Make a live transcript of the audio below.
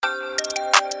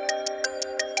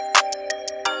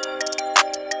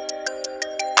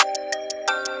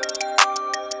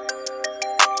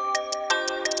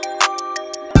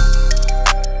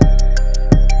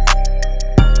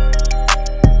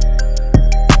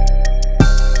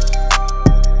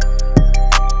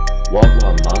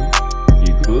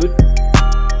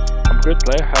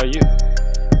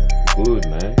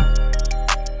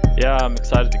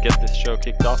get this show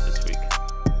kicked off this week.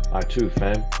 I too,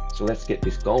 fam. So let's get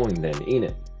this going then,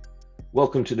 innit?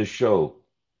 Welcome to the show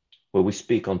where we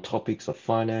speak on topics of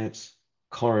finance,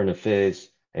 current affairs,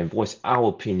 and voice our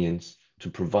opinions to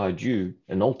provide you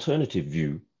an alternative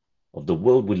view of the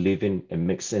world we live in and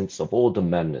make sense of all the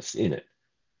madness in it.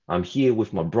 I'm here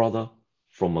with my brother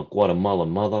from a Guatemala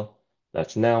mother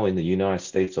that's now in the United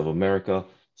States of America,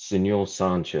 Senor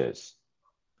Sanchez.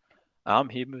 I'm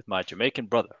here with my Jamaican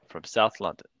brother from South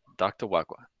London, Dr.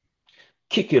 Wagwa.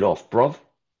 Kick it off, bruv.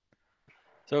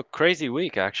 So crazy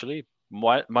week, actually.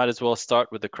 Might as well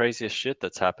start with the craziest shit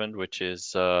that's happened, which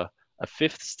is a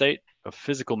fifth state of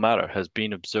physical matter has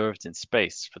been observed in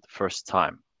space for the first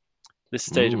time. This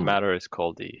state of Mm, matter is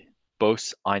called the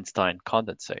Bose-Einstein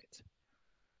condensate.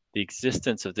 The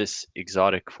existence of this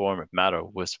exotic form of matter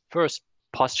was first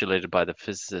postulated by the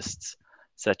physicists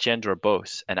Satyendra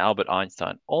Bose and Albert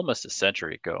Einstein almost a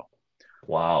century ago.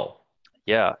 wow.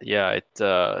 Yeah,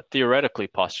 it theoretically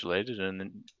postulated and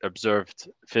then observed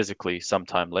physically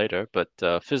sometime later, but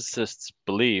physicists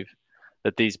believe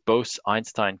that these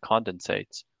Bose-Einstein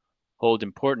condensates hold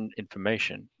important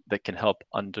information that can help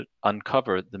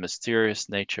uncover the mysterious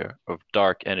nature of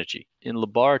dark energy. In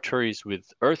laboratories with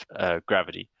Earth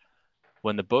gravity,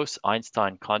 when the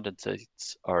Bose-Einstein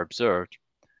condensates are observed,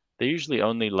 they usually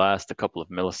only last a couple of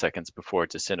milliseconds before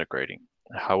disintegrating.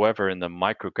 However, in the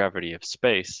microgravity of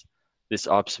space, this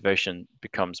observation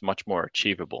becomes much more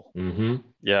achievable. Mm-hmm.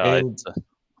 Yeah, And it's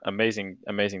an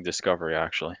amazing discovery,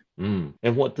 actually.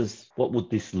 And what would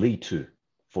this lead to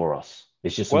for us?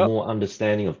 It's just Well, more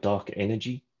understanding of dark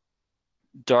energy.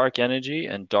 dark energy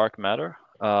and dark matter.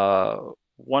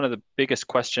 One of the biggest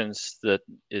questions that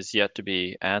is yet to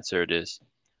be answered is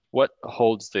what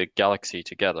holds the galaxy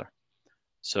together?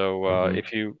 So, Hmm.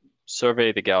 if you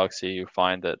survey the galaxy, you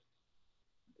find that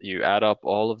you add up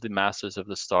all of the masses of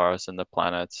the stars and the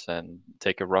planets and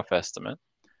take a rough estimate,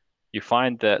 you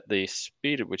find that the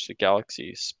speed at which the galaxy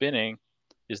is spinning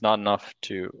is not enough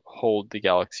to hold the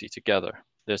galaxy together.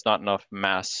 There's not enough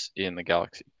mass in the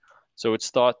galaxy. So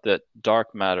it's thought that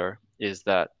dark matter is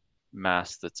that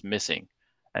mass that's missing,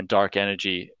 and dark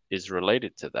energy is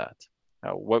related to that.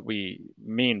 Now, what we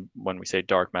mean when we say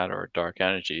dark matter or dark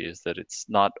energy is that it's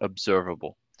not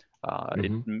observable. Uh,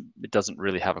 it Hmm. it doesn't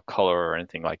really have a color or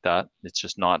anything like that. It's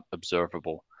just not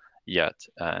observable yet.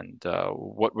 And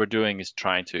what we're doing is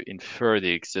trying to infer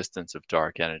the existence of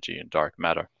dark energy and dark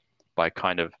matter by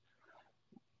kind of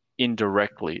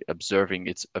indirectly observing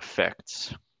its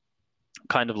effects.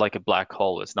 Kind of like a black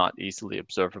hole is not easily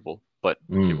observable, but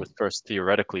it Mm, was first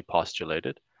theoretically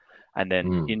postulated and then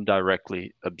mm,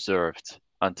 indirectly observed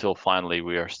until finally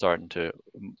we are starting to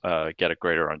get a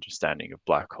greater understanding of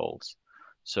black holes.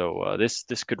 So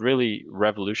this could really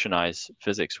revolutionize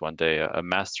physics one day, a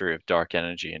mastery of dark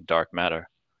energy and dark matter.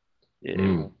 It,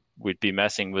 mm. we'd be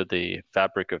messing with the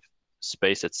fabric of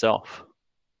space itself.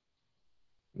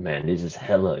 Man, this is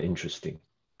hella interesting.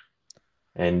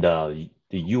 And the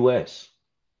US,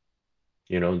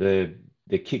 they're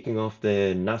kicking off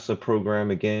their NASA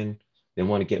program again. They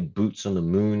want to get boots on the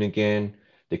moon again.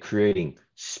 They're creating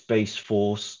Space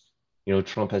Force.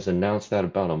 Trump has announced that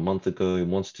about a month ago. He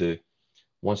wants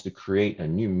to create a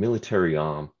new military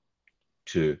arm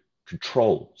to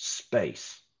control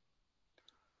space.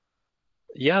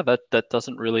 Yeah, that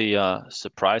doesn't really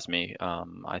surprise me.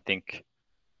 I think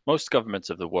most governments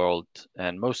of the world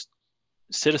and most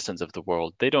citizens of the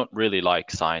world, they don't really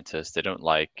like scientists, they don't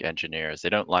like engineers, they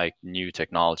don't like new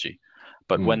technology.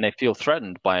 But when Mm, they feel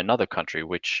threatened by another country,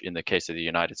 which in the case of the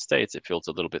United States, it feels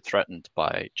a little bit threatened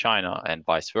by China and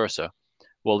vice versa,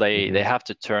 well, they hmm. have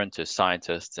to turn to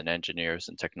scientists and engineers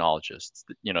and technologists.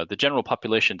 You know, the general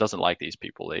population doesn't like these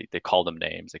people. They call them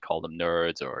names, they call them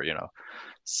nerds or,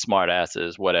 smart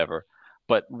asses, whatever.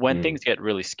 But when Mm. things get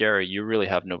really scary, you really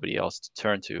have nobody else to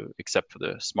turn to except for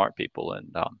the smart people.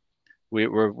 And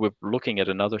we're looking at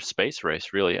another space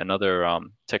race, really, another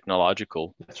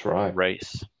technological That's right.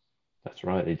 race. That's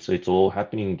right. It's all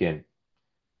happening again.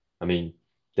 I mean,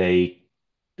 they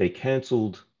they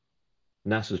canceled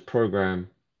NASA's program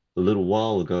a little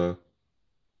while ago,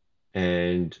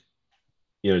 and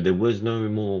there was no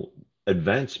more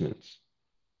advancements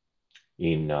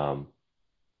in um,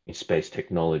 in space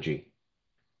technology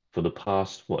for the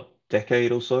past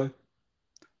decade or so.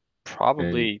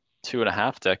 And Probably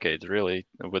 2.5 decades, really,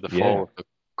 with the fall yeah, of the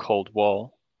Cold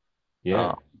Wall.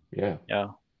 yeah, Uh, yeah. yeah,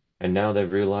 And now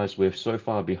they've realized we're so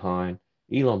far behind.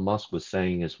 Elon Musk was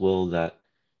saying as well that,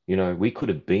 we could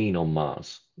have been on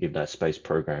Mars if that space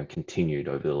program continued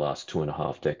over the last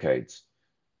 2.5 decades.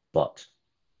 But,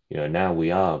 now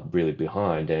we are really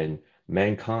behind, and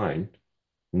mankind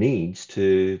needs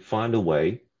to find a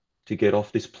way. to get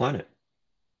off this planet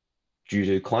due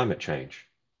to climate change.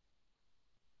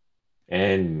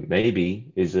 And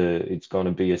maybe it's going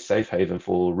to be a safe haven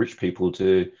for rich people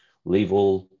to leave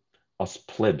all us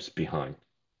plebs behind.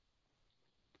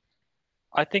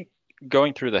 I think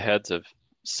going through the heads of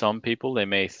some people, they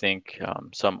may think,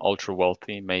 some ultra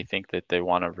wealthy may think that they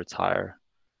want to retire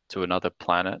to another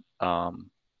planet.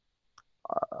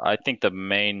 I think the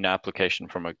main application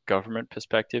from a government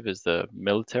perspective is the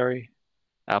military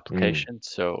Mm, application.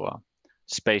 So,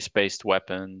 space-based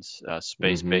weapons,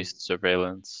 mm-hmm, space-based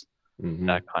surveillance,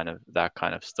 mm-hmm, that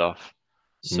kind of stuff.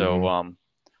 So, mm-hmm,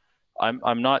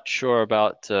 I'm not sure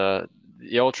about the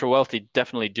ultra wealthy.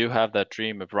 Definitely do have that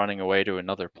dream of running away to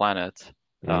another planet.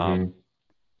 mm-hmm, Um,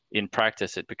 in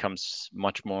practice, it becomes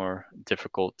much more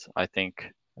difficult, I think,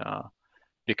 uh,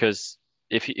 because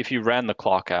if you ran the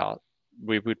clock out,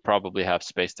 we would probably have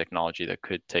space technology that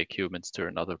could take humans to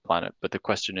another planet. But the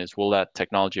question is, will that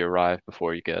technology arrive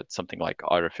before you get something like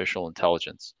artificial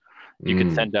intelligence? You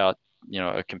could mm, send out,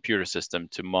 a computer system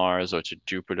to Mars or to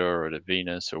Jupiter or to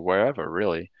Venus or wherever,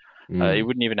 really. It mm,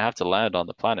 wouldn't even have to land on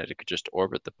the planet. It could just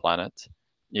orbit the planet.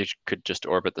 You could just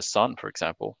orbit the sun, for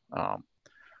example.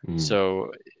 mm,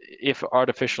 So if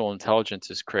artificial intelligence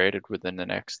is created within the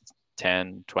next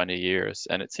 10, 20 years,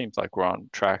 and it seems like we're on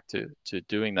track to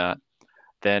doing that,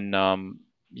 then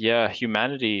yeah,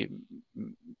 humanity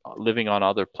living on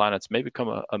other planets may become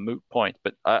a moot point.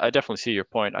 But I definitely see your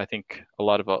point. I think a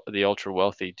lot of the ultra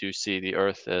wealthy do see the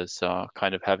Earth as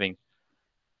kind of having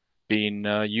been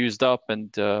used up,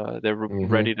 and they're mm-hmm,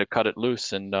 ready to cut it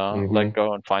loose and let mm-hmm,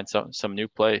 go and find some new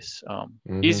place.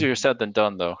 mm-hmm. Easier said than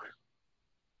done, though.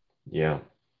 Yeah,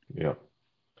 yeah.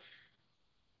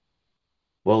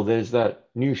 Well, there's that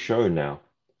new show now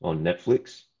on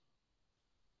Netflix.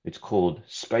 It's called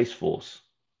Space Force.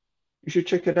 You should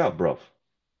check it out, bruv.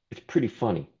 It's pretty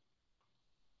funny.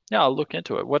 Yeah, I'll look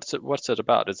into it. What's it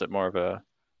about? Is it more of a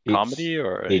It's comedy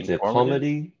or it's a informative?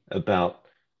 comedy about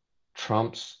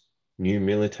Trump's new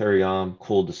military arm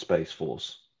called the Space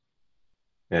Force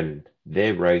and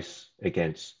their race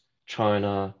against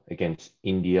China, against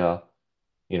India,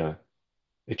 you know,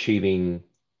 achieving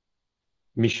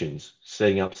missions,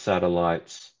 setting up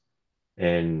satellites,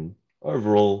 and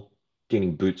overall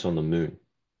getting boots on the moon.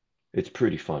 It's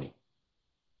pretty funny.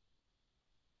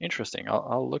 Interesting.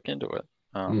 I'll look into it.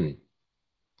 Hmm.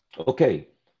 Okay,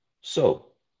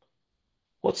 so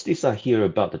what's this I hear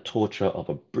about the torture of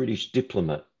a British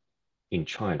diplomat in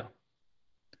China?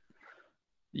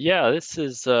 Yeah, this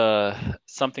is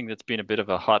something that's been a bit of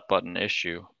a hot button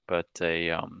issue, but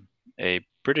a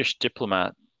British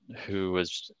diplomat who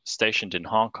was stationed in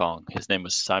Hong Kong, his name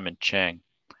was Simon Cheng.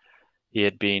 He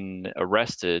had been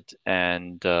arrested,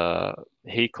 and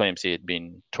he claims he had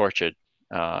been tortured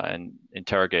and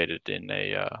interrogated in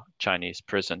a Chinese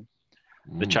prison.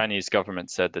 The Mm. Chinese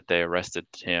government said that they arrested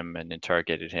him and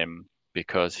interrogated him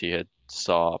because he had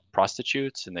saw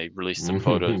prostitutes, and they released some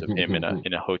photos of him in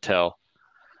a hotel.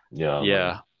 Yeah,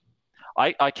 man. Yeah,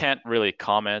 I can't really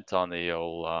comment on the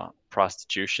old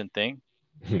prostitution thing.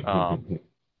 Um,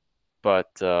 but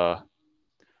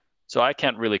so I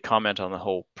can't really comment on the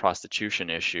whole prostitution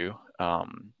issue.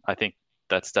 I think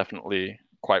that's definitely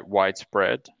quite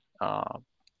widespread. Uh,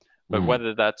 but Mm,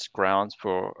 whether that's grounds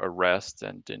for arrest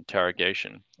and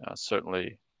interrogation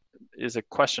certainly is a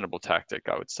questionable tactic,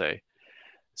 I would say.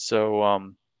 So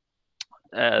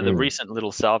the mm, recent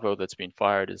little salvo that's been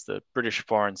fired is the British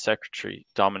Foreign Secretary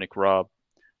Dominic Raab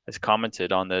has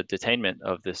commented on the detainment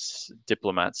of this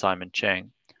diplomat Simon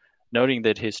Cheng, noting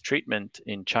that his treatment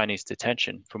in Chinese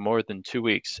detention for more than 2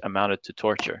 weeks amounted to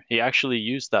torture. He actually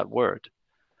used that word.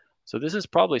 So this is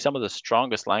probably some of the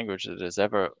strongest language that has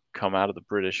ever come out of the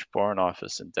British Foreign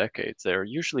Office in decades. They're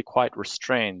usually quite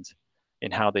restrained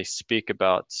in how they speak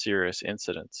about serious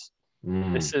incidents.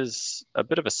 This mm, is a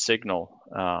bit of a signal,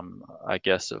 I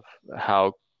guess, of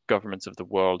how governments of the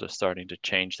world are starting to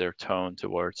change their tone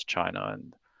towards China.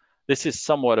 And this is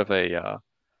somewhat of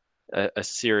a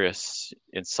serious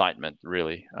incitement,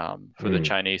 really, for the mm,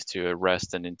 Chinese to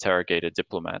arrest and interrogate a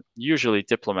diplomat. Usually,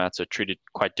 diplomats are treated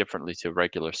quite differently to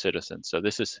regular citizens. So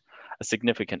this is a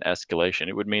significant escalation.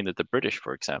 It would mean that the British,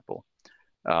 for example,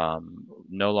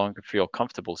 no longer feel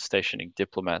comfortable stationing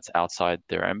diplomats outside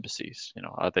their embassies.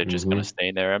 Are they just going to mm-hmm, stay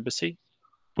in their embassy,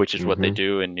 which is what they mm-hmm,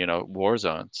 do in, war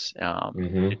zones?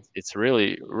 mm-hmm, It's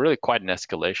really, really quite an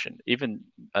escalation. Even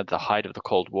at the height of the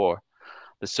Cold War,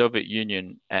 the Soviet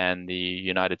Union and the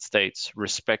United States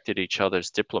respected each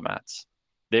other's diplomats.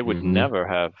 They would mm-hmm, never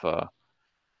have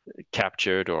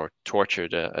captured or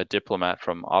tortured a diplomat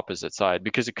from opposite side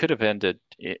because it could have ended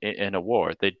in a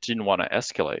war. They didn't want to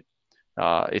escalate.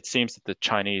 It seems that the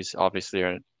Chinese obviously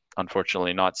are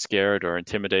unfortunately not scared or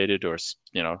intimidated or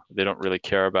they don't really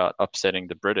care about upsetting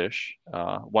the British.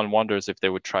 One wonders if they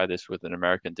would try this with an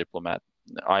American diplomat.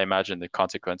 I imagine the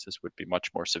consequences would be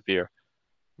much more severe.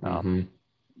 Um, Hmm.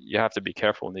 you have to be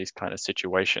careful in these kind of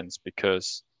situations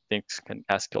because things can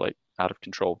escalate out of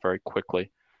control very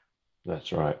quickly.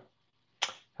 That's right.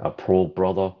 Our poor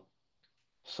brother,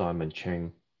 Simon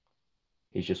Cheng,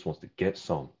 he just wants to get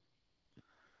some.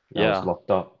 Now he's Yeah.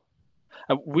 locked up.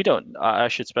 We don't. I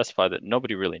should specify that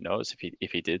nobody really knows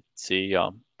if he did see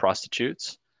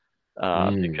prostitutes,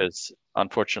 Mm, because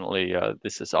unfortunately,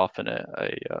 this is often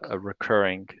a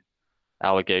recurring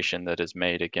allegation that is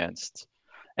made against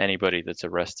anybody that's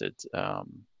arrested,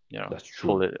 that's true.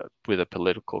 polit with a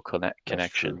political That's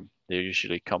true. connection. They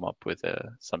usually come up with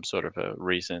some sort of a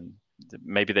reason.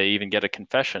 Maybe they even get a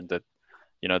confession that,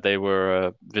 they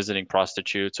were visiting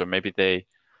prostitutes, or maybe they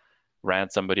ran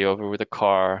somebody over with a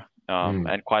car.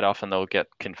 Mm, And quite often they'll get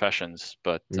confessions,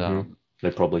 but hmm. They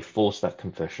probably forced that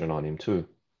confession on him too.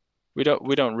 we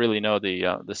don't really know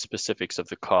the specifics of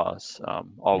the cause.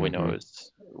 All we know Hmm.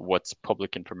 is what's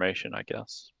public information, I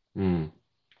guess. Mm.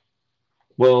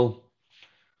 Well,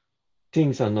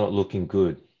 things are not looking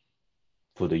good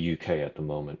for the UK at the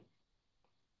moment.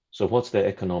 So what's their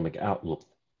economic outlook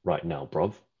right now,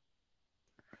 bruv?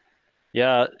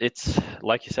 Yeah, it's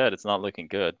like you said, it's not looking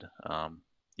good. The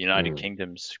United Mm,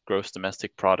 Kingdom's gross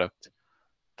domestic product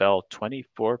fell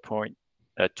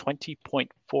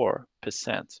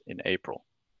 20.4% in April.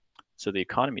 So the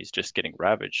economy is just getting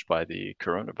ravaged by the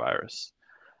coronavirus.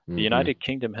 The hmm. United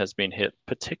Kingdom has been hit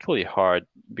particularly hard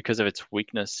because of its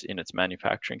weakness in its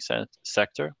manufacturing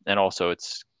sector and also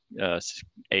its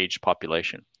aged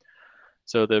population.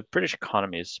 So the British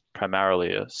economy is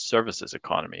primarily a services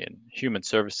economy, and human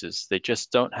services, they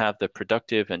just don't have the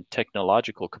productive and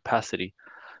technological capacity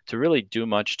to really do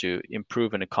much to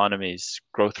improve an economy's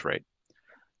growth rate.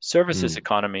 Services Mm,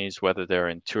 economies, whether they're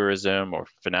in tourism or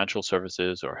financial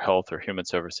services or health or human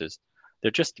services,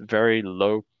 they're just very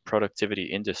low productivity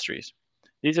industries.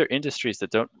 These are industries that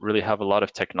don't really have a lot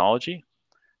of technology.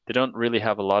 They don't really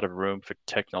have a lot of room for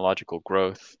technological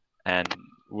growth. And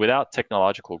without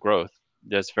technological growth,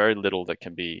 there's very little that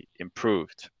can be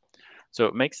improved. So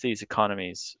it makes these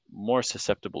economies more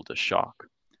susceptible to shock.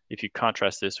 If you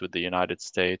contrast this with the United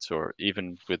States or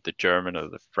even with the German or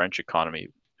the French economy,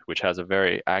 which has a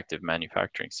very active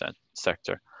manufacturing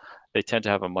sector, they tend to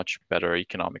have a much better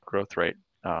economic growth rate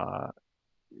uh,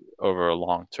 over a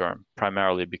long term,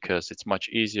 primarily because it's much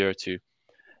easier to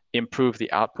improve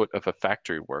the output of a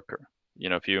factory worker.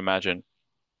 If you imagine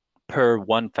per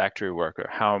one factory worker,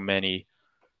 how many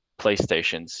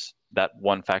PlayStations that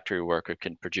one factory worker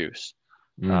can produce.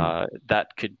 mm, That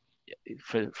could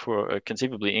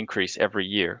conceivably increase every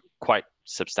year quite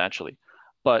substantially.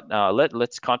 But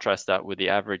let's contrast that with the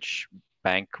average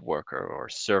bank worker or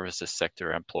services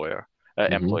sector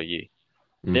hmm, employee.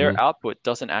 hmm, Their output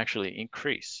doesn't actually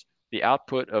increase. The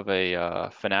output of a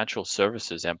financial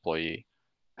services employee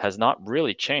has not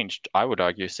really changed, I would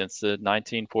argue, since the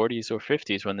 1940s or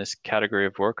 50s when this category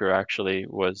of worker actually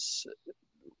was,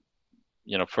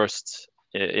 first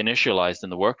initialized in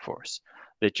the workforce.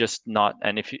 They just not,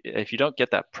 and if you don't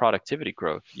get that productivity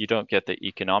growth, you don't get the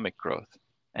economic growth.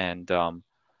 And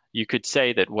you could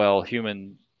say that, well,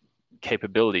 human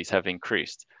capabilities have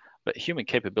increased, but human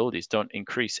capabilities don't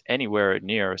increase anywhere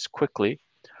near as quickly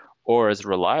or as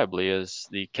reliably as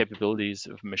the capabilities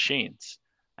of machines.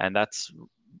 And that's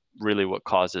really what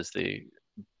causes the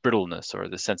brittleness or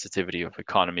the sensitivity of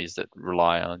economies that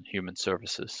rely on human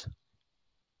services.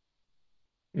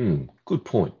 mm. Good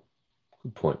point.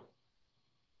 Good point.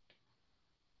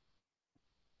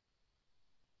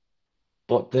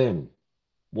 But then,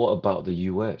 what about the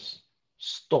US?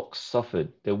 Stocks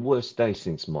suffered their worst day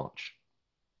since March.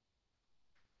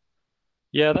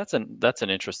 Yeah, that's an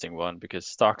interesting one because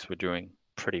stocks were doing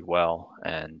pretty well,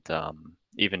 and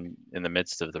even in the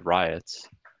midst of the riots.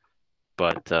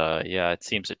 But yeah, it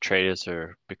seems that traders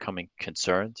are becoming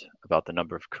concerned about the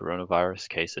number of coronavirus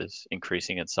cases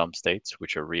increasing in some states,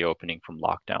 which are reopening from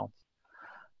lockdown.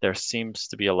 There seems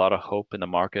to be a lot of hope in the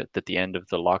market that the end of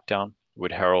the lockdown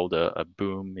would herald a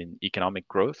boom in economic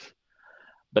growth,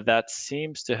 but that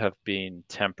seems to have been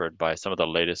tempered by some of the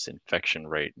latest infection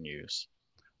rate news.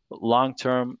 Long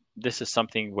term, this is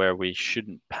something where we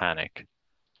shouldn't panic.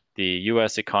 The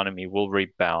US economy will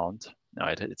rebound. Now,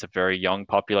 it's a very young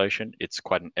population, it's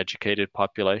quite an educated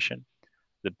population.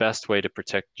 The best way to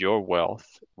protect your wealth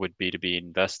would be to be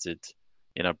invested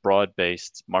in a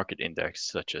broad-based market index,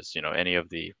 such as, any of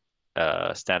the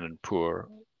Standard and Poor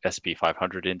SP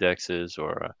 500 indexes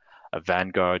or a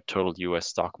Vanguard Total US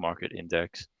Stock Market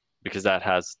Index. because that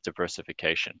has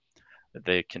diversification.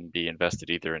 They can be invested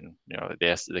either in,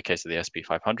 the case of the SP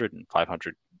 500 and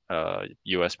 500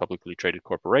 US publicly traded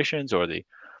corporations, or the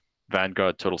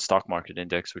Vanguard Total Stock Market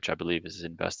Index, which I believe is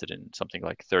invested in something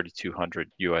like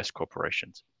 3,200 US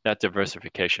corporations. That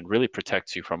diversification really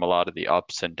protects you from a lot of the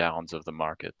ups and downs of the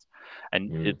market.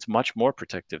 And mm, it's much more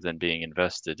protective than being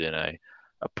invested in a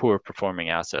poor performing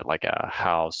asset like a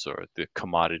house or the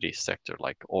commodity sector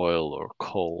like oil or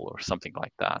coal or something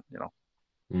like that.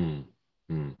 mm,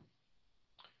 mm.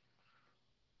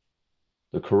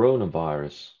 The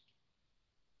coronavirus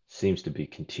seems to be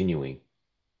continuing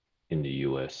in the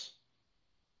US.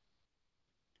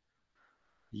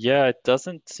 Yeah, it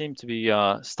doesn't seem to be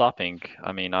stopping.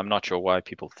 I mean, I'm not sure why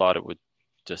people thought it would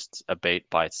just abate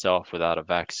by itself without a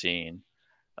vaccine.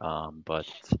 But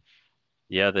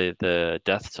yeah, the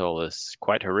death toll is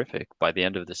quite horrific. By the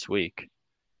end of this week,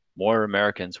 more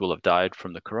Americans will have died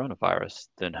from the coronavirus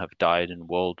than have died in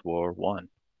World War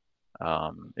I.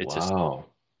 It's just, Wow.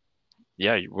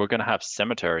 yeah, we're going to have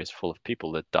cemeteries full of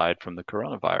people that died from the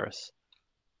coronavirus,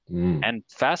 Mm, and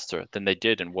faster than they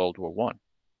did in World War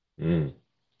I. mm.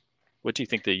 What do you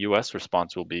think the U.S.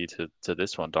 response will be to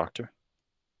this one, Doctor?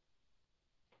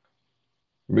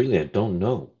 Really, I don't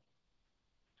know.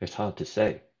 It's hard to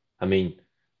say. I mean,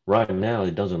 right now,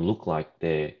 it doesn't look like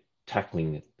they're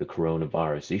tackling the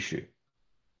coronavirus issue.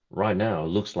 Right now, it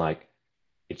looks like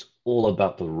it's all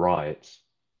about the riots.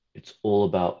 It's all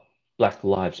about Black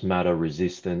Lives Matter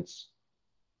resistance.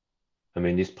 I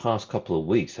mean, these past couple of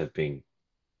weeks have been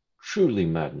truly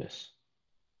madness.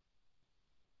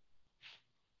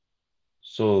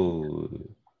 So,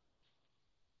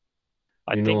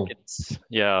 I you think know,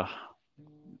 yeah,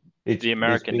 it's the there's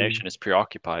American been nation is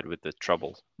preoccupied with the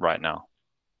trouble right now.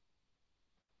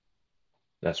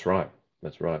 that's right.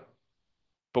 That's right.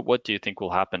 But what do you think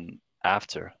will happen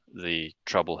after the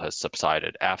trouble has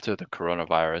subsided, after the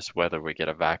coronavirus, whether we get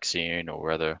a vaccine or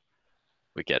whether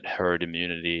we get herd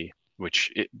immunity,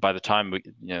 by the time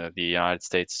the United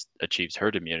States achieves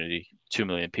herd immunity, 2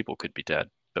 million people could be dead.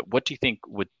 But what do you think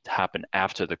would happen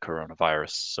after the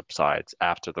coronavirus subsides,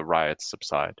 after the riots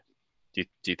subside? Do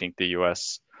you think the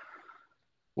US,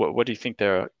 what do you think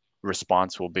their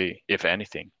response will be, if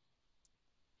anything?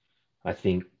 I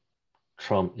think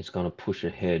Trump is going to push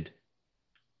ahead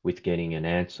with getting an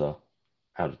answer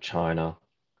out of China.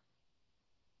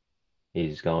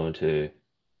 He's going to,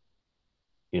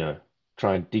 you know,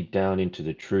 try and dig down into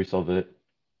the truth of it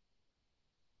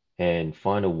and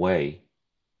find a way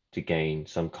to gain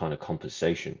some kind of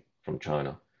compensation from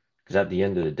China. Because at the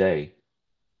end of the day,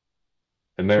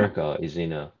 America is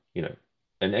in an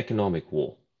economic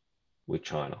war with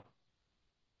China.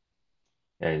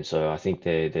 And so I think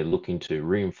they're looking to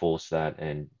reinforce that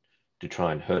and to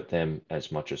try and hurt them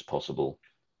as much as possible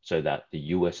so that the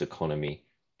US economy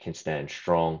can stand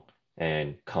strong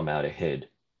and come out ahead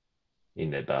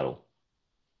in their battle.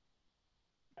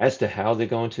 As to how they're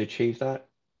going to achieve that,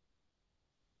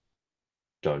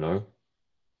 don't know,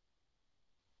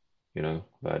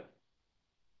 but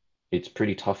it's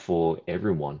pretty tough for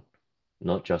everyone,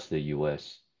 not just the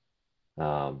US,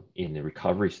 in the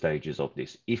recovery stages of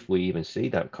this, if we even see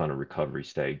that kind of recovery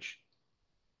stage.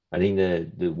 I think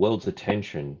the world's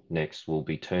attention next will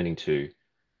be turning to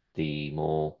the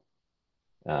more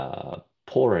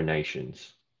poorer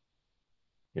nations,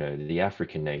 the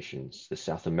African nations, the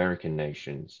South American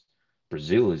nations.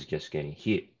 Brazil is just getting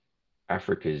hit.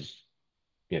 Africa's,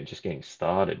 just getting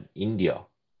started. India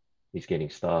is getting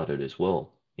started as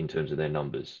well in terms of their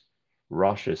numbers.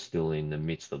 Russia's still in the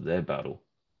midst of their battle.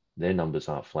 Their numbers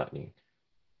aren't flattening.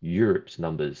 Europe's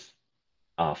numbers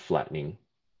are flattening,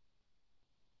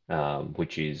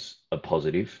 which is a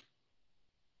positive.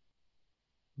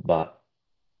 But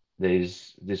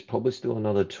there's probably still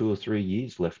another 2 or 3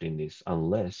 years left in this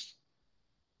unless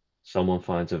someone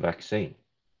finds a vaccine.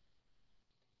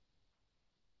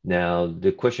 Now,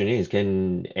 the question is,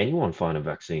 can anyone find a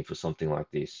vaccine for something like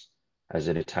this as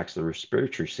it attacks the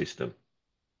respiratory system?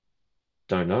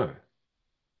 Don't know.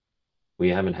 We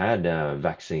haven't had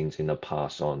vaccines in the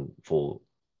past on for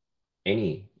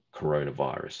any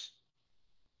coronavirus.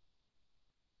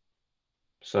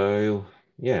 So,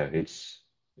 yeah, it's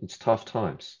tough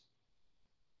times.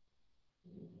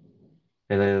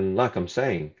 And then, like I'm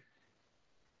saying,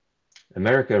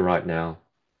 America right now,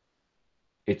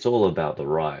 it's all about the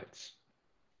riots.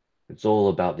 It's all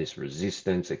about this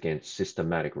resistance against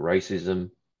systematic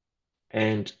racism.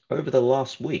 And over the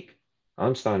last week,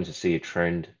 I'm starting to see a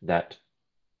trend that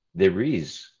there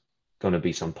is going to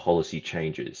be some policy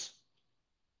changes.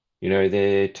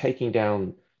 They're taking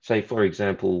down, say, for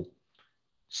example,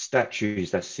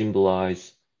 statues that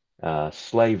symbolize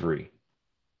slavery.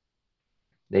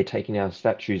 They're taking out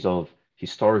statues of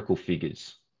historical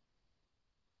figures,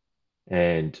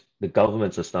 and the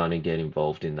governments are starting to get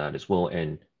involved in that as well,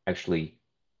 and actually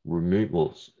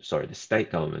well, sorry, the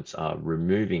state governments are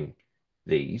removing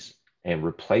these and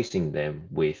replacing them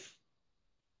with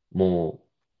more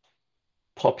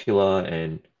popular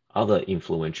and other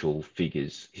influential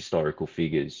figures, historical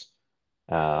figures,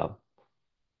 uh,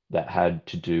 that had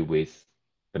to do with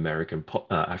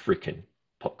African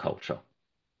pop culture.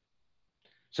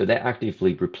 So they're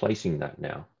actively replacing that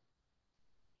now.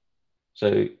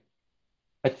 So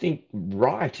I think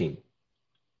rioting,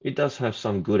 it does have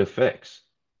some good effects.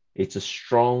 It's a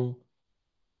strong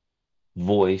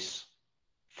voice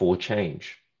for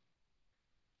change.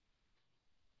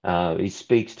 It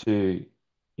speaks to,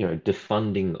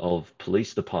 defunding of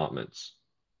police departments.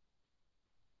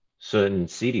 Certain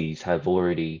cities have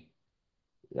already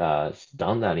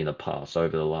done that in the past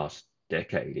over the last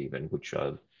decade, even, which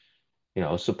I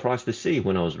was surprised to see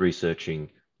when I was researching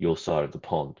your side of the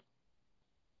pond.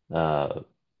 Uh,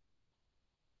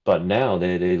 but now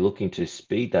they're looking to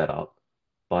speed that up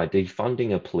by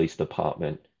defunding a police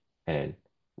department and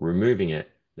removing it.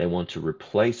 They want to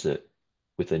replace it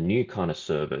with a new kind of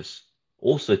service,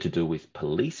 also to do with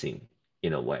policing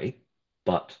in a way,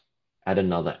 but at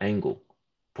another angle,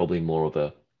 probably more of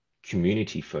a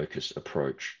community focused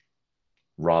approach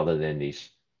rather than this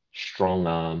strong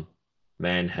arm,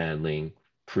 manhandling,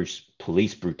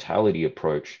 police brutality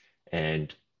approach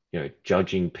and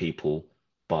judging people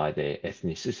by their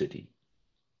ethnicity.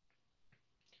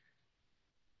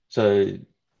 So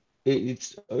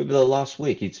it's over the last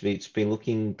week, it's been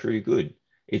looking pretty good.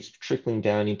 It's trickling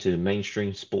down into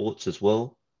mainstream sports as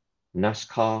well.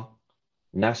 NASCAR.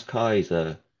 NASCAR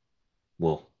is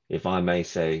well, if I may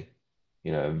say,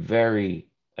 very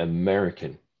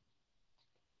American.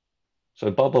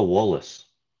 So Bubba Wallace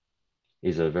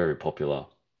is a very popular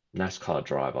NASCAR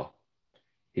driver.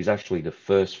 He's actually the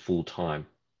first full-time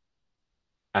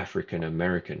African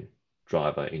American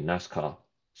driver in NASCAR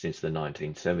since the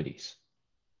 1970s.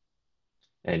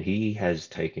 And he has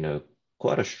taken a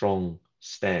quite a strong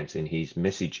stance in his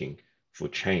messaging for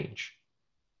change.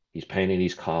 He's painted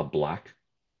his car black.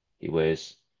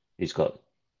 He's got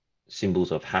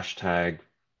symbols of hashtag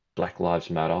Black Lives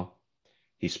Matter.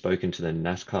 He's spoken to the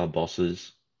NASCAR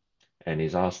bosses and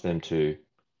he's asked them to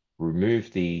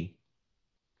remove the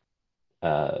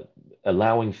uh,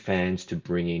 allowing fans to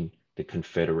bring in the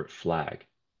Confederate flag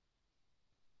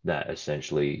that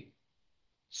essentially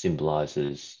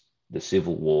symbolizes the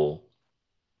Civil War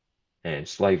and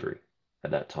slavery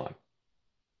at that time.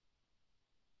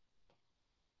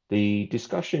 The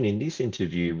discussion in this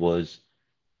interview was,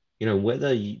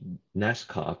 whether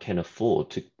NASCAR can afford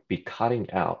to be cutting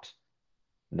out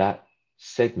that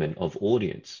segment of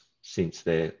audience since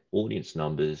their audience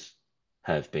numbers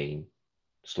have been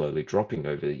slowly dropping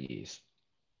over the years.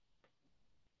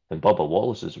 And Bubba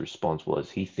Wallace's response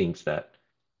was he thinks that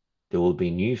there will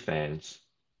be new fans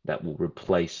that will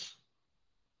replace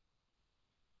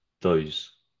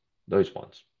those those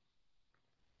ones.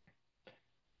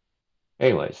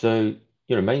 Anyway, so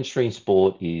mainstream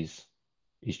sport is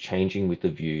changing with the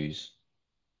views,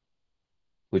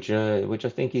 which I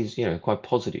think is quite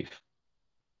positive.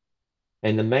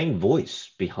 And the main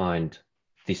voice behind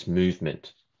this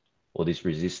movement or this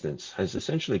resistance has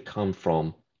essentially come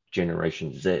from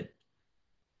Generation Z,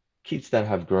 kids that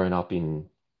have grown up in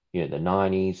the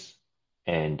 90s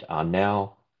and are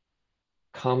now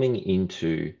coming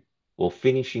into or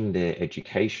finishing their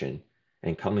education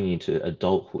and coming into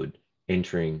adulthood,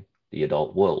 entering the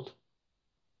adult world.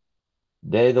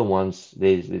 They're the ones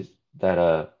that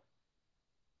are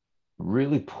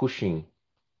really pushing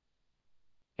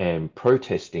and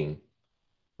protesting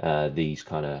these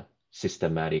kind of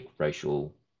systematic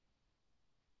racial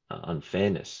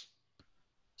unfairness.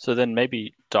 So then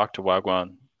maybe Dr.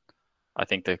 Wagwan, I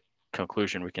think the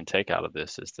conclusion we can take out of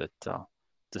this is that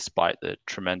despite the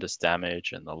tremendous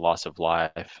damage and the loss of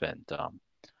life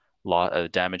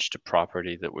and damage to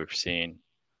property that we've seen,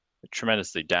 the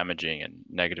tremendously damaging and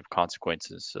negative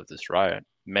consequences of this riot,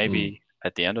 Mm, maybe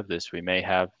at the end of this, we may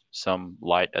have some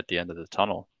light at the end of the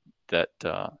tunnel that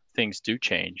things do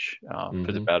change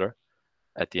for the hmm. better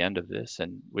at the end of this,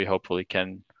 and we hopefully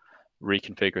can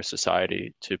reconfigure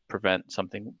society to prevent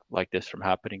something like this from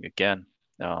happening again.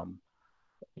 Um,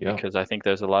 Yeah, because I think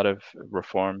there's a lot of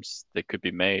reforms that could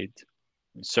be made.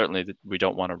 And certainly, we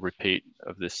don't want a repeat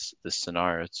of this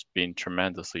scenario. It's been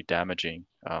tremendously damaging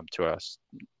to us,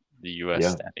 the U.S. yeah,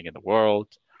 standing in the world,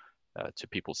 to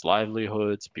people's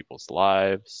livelihoods, people's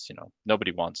lives.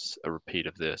 Nobody wants a repeat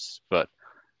of this, but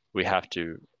we have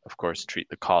to, of course, treat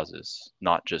the causes,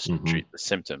 not just Hmm. treat the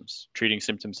symptoms. Treating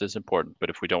symptoms is important, but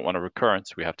if we don't want a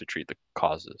recurrence, we have to treat the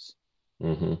causes.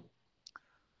 Hmm.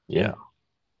 Yeah, Yeah.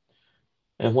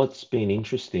 And what's been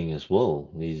interesting as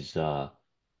well is the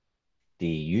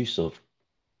use of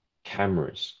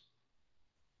cameras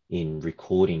in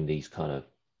recording these kind of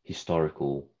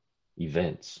historical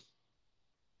events.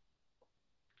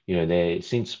 There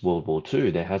since World War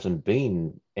II, there hasn't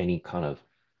been any kind of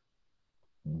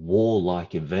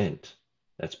warlike event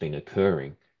that's been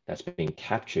occurring that's been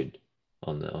captured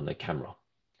on the camera.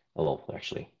 Oh, well,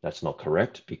 actually, that's not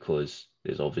correct because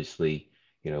there's obviously,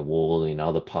 war in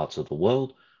other parts of the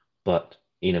world, but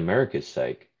in America's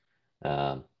sake,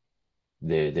 um,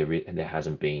 there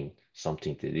hasn't been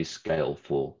something to this scale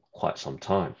for quite some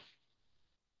time,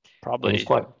 and it's probably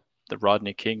quite the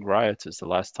Rodney King riots is the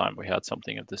last time we had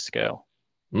something of this scale.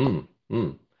 mm,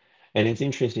 mm. And it's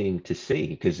interesting to see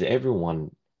because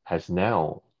everyone has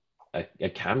now a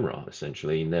camera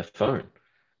essentially in their phone,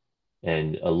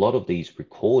 and a lot of these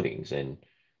recordings and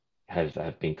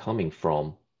have been coming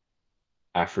from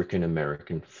African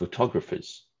American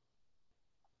photographers.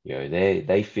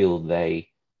 They feel they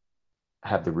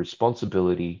have the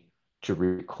responsibility to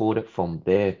record it from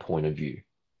their point of view,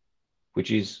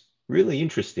 which is really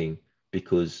interesting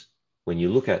because when you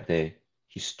look at their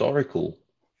historical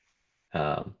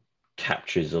um,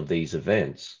 captures of these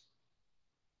events,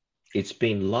 it's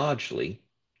been largely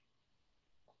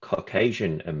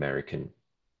Caucasian American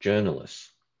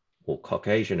journalists or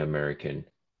Caucasian American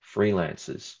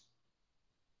freelancers.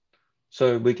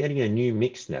 So we're getting a new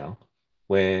mix now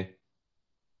where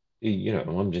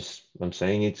I'm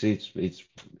saying it's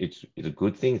a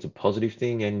good thing, it's a positive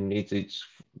thing, and it's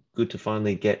good to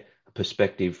finally get a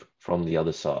perspective from the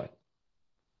other side.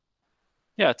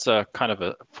 Yeah, it's a kind of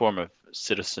a form of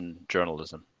citizen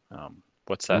journalism.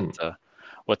 What's that? Mm,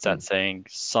 What's that mm. saying?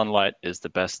 Sunlight is the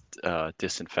best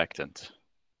disinfectant.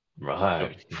 So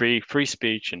Right. free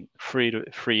speech and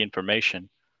free information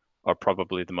are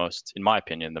probably the most, in my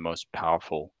opinion, the most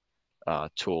powerful Yeah.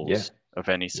 tools of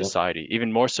any Yep. society,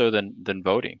 even more so than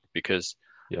voting, because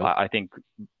Yep. I think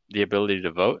the ability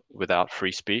to vote without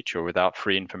free speech or without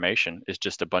free information is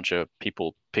just a bunch of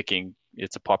people picking.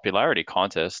 It's a popularity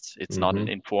contest. It's not an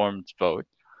Mm-hmm. informed vote.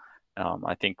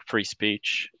 I think free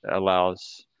speech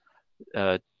allows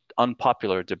uh,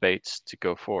 unpopular debates to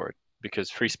go forward because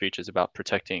free speech is about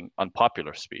protecting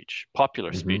unpopular speech.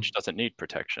 Popular Mm-hmm. speech doesn't need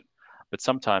protection, but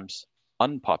sometimes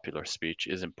unpopular speech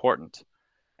is important.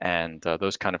 And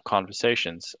those kind of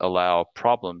conversations allow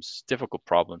problems, difficult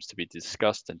problems, to be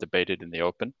discussed and debated in the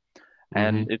open.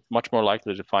 And Mm-hmm. it's much more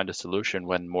likely to find a solution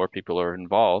when more people are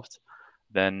involved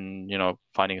than,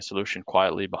 finding a solution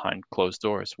quietly behind closed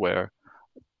doors where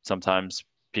sometimes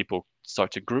people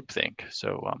start to groupthink.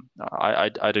 So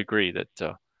I'd agree that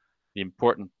the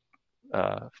important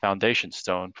foundation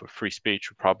stone for free speech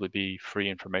would probably be free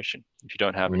information. If you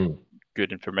don't have Mm-hmm.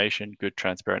 good information, good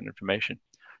transparent information,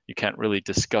 you can't really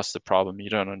discuss the problem. You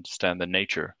don't understand the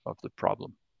nature of the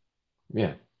problem.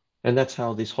 Yeah. And that's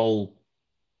how this whole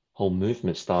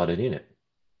movement started in it.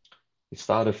 It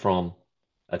started from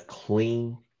a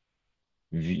clean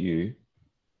view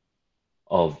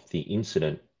of the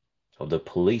incident of the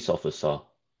police officer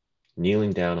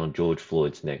kneeling down on George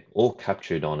Floyd's neck, all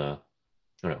captured on a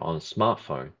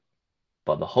smartphone.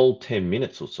 But the whole 10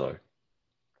 minutes or so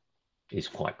is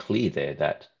quite clear there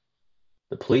that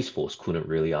the police force couldn't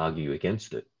really argue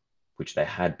against it, which they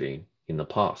had been in the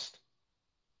past.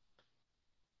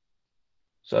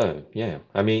 So yeah,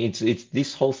 I mean, it's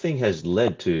this whole thing has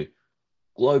led to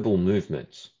global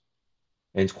movements,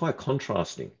 and it's quite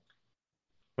contrasting,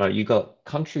 right? You got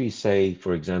countries, say,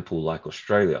 for example, like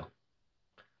Australia.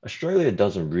 Australia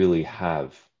doesn't really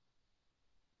have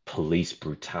police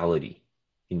brutality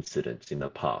incidents in the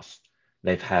past.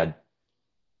 They've had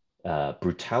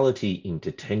brutality in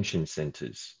detention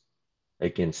centers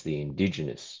against the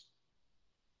indigenous,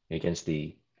 against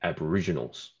the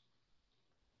Aboriginals.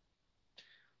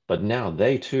 But now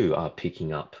they too are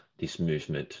picking up this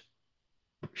movement,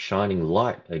 shining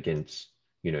light against,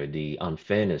 the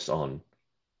unfairness on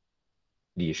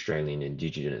the Australian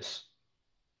Indigenous.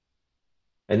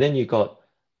 And then you got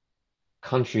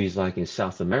countries like in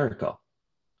South America,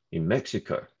 in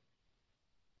Mexico,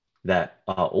 that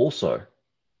are also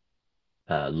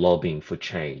lobbying for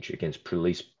change against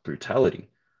police brutality.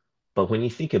 But when you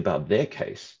think about their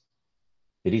case,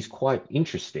 it is quite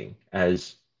interesting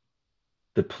as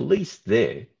the police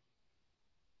there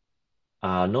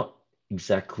are not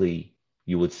exactly,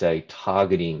 you would say,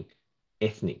 targeting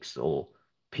ethnics or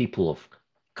people of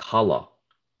color.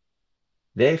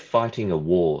 They're fighting a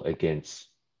war against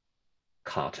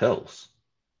cartels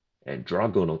and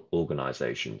drug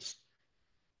organizations.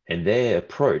 And their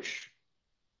approach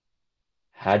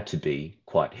had to be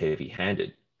quite heavy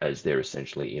handed as they're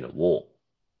essentially in a war.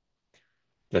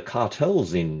 The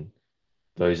cartels in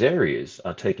those areas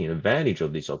are taking advantage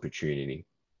of this opportunity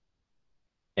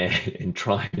and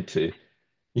trying to,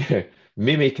 you know,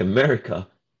 mimic America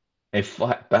and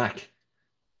fight back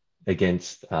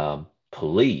against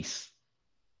police.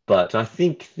 But I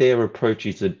think their approach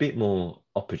is a bit more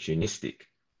opportunistic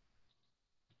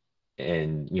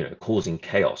and causing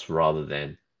chaos rather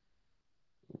than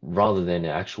an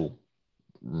actual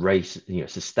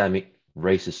systemic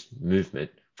racist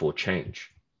movement for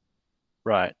change.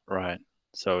 Right, right.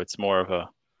 So it's more of a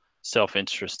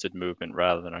self-interested movement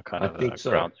rather than a kind I of think a so.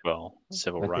 groundswell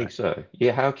civil I think right. so.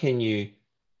 Yeah, how can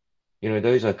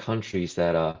those are countries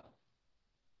that are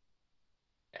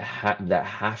that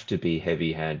have to be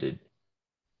heavy-handed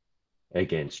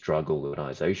against drug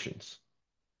organizations.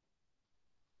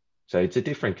 So it's a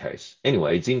different case.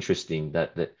 Anyway, it's interesting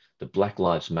that the Black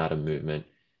Lives Matter movement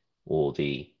or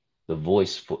the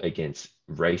voice against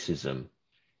racism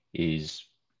is,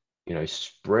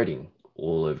 spreading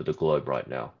all over the globe right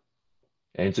now.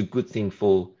 And it's a good thing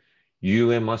for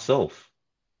you and myself,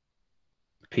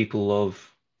 people of,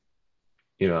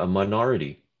 a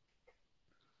minority.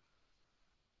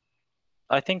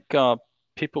 I think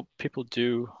people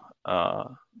do uh,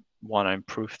 want to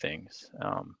improve things.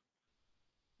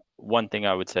 One thing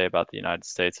I would say about the United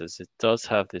States is it does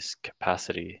have this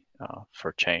capacity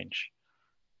for change.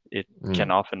 It can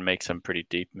Mm, often make some pretty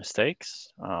deep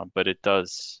mistakes, but it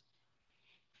does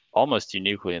almost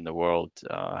uniquely in the world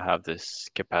have this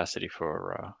capacity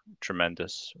for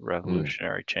tremendous mm.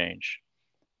 revolutionary change.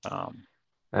 Um,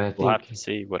 And I we'll have to think,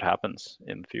 see what happens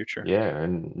in the future. yeah,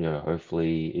 and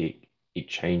hopefully it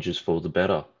changes for the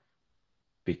better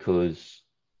because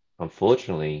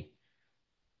unfortunately,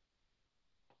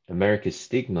 America's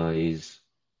stigma is,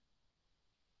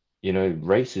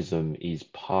 racism is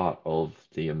part of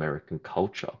the American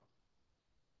culture,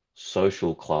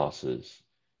 social classes,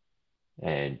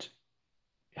 and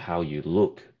how you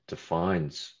look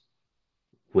defines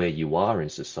where you are in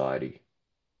society.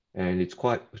 And it's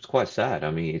quite sad.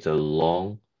 I mean, it's a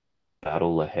long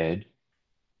battle ahead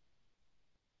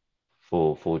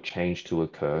for change to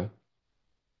occur.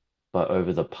 But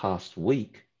over the past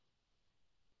week,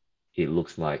 it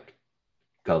looks like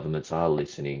governments are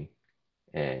listening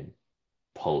and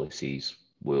policies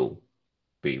will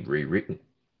be rewritten.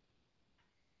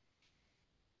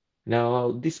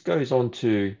 Now, this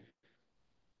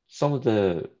some of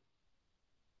the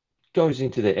goes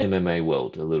into the MMA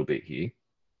world a little bit here,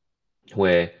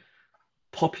 where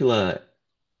popular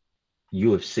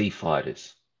UFC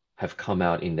fighters have come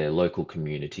out in their local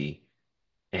community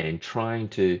and trying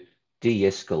to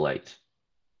de-escalate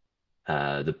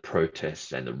the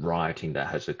protests and the rioting that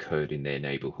has occurred in their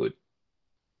neighborhood.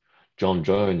 John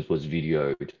Jones was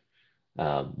videoed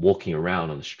walking around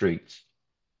on the streets,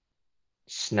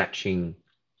 snatching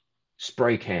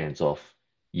spray cans off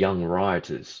young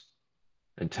rioters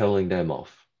and telling them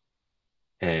off,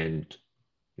 and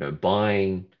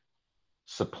buying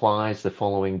supplies the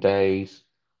following days,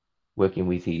 working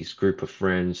with his group of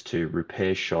friends to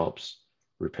repair shops,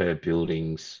 repair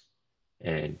buildings,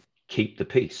 and keep the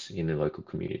peace in the local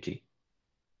community.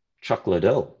 Chuck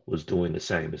Liddell was doing the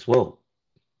same as well.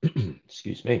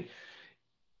 Excuse me.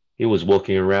 He was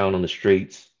walking around on the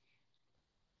streets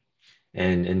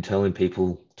and telling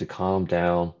people to calm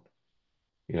down,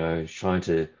 trying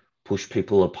to push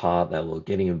people apart that were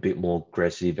getting a bit more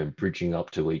aggressive and bridging up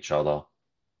to each other.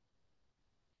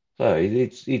 So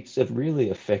it's really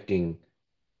affecting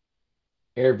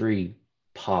every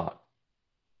part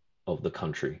of the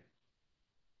country.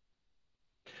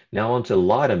 Now on to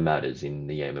lighter matters in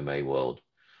the MMA world.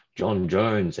 John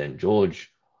Jones and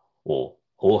George or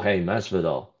Jorge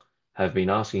Masvidal have been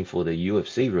asking for the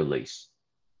UFC release,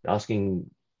 asking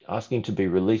asking to be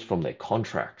released from their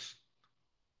contracts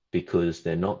because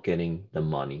they're not getting the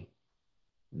money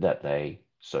that they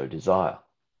so desire.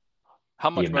 How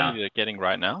The much money amount. they're getting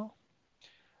right now?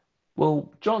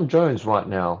 Well, John Jones right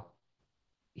now,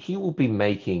 he will be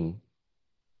making,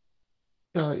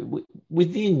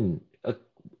 within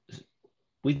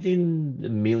within the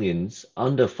millions,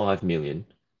 under 5 million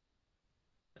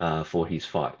for his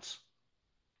fights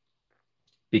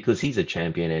because he's a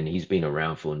champion and he's been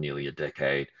around for nearly a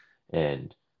decade,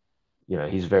 and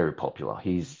he's very popular.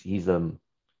 He's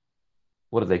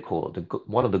what do they call it?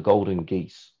 One of the golden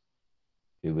geese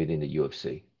within the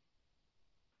UFC.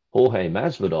 Jorge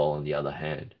Masvidal, on the other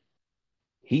hand,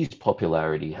 his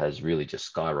popularity has really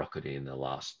just skyrocketed in the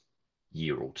last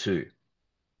year or two.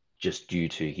 just due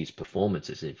to his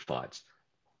performances in fights,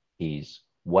 his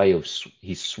way of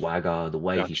his swagger, the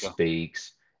way he Gotcha.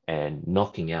 speaks, and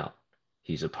knocking out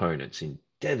his opponents in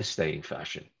devastating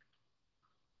fashion.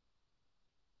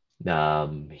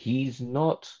 He's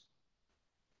not,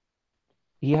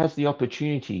 he has the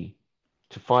opportunity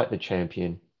to fight the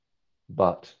champion,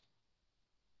 but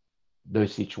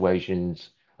those situations,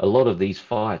 a lot of these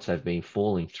fights have been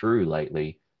falling through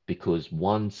lately because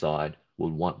one side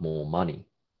would want more money,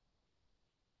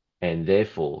 and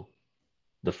therefore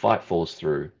the fight falls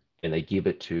through and they give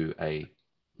it to a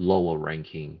lower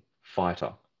ranking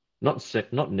fighter.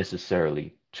 Not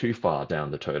necessarily too far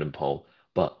down the totem pole,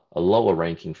 but a lower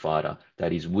ranking fighter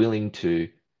that is willing to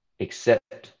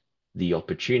accept the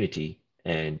opportunity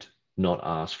and not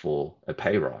ask for a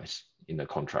pay rise in the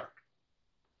contract.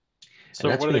 And So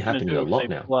that's what are they been going to happening a do if lot they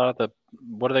now. pull out of the?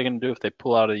 What are they going to do if they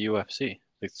pull out of the UFC?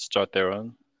 They start their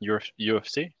own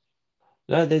UFC.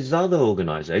 There's other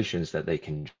organizations that they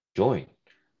can join.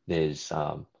 There's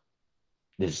um,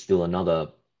 there's still another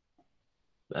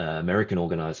American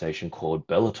organization called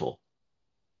Bellator.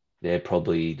 They're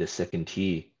probably the second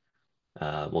tier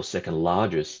or second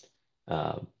largest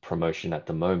promotion at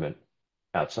the moment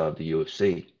outside the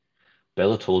UFC.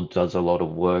 Bellator does a lot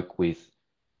of work with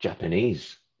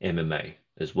Japanese MMA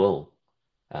as well,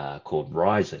 called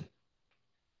Ryzen.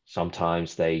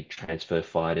 Sometimes they transfer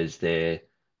fighters there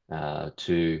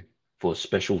to for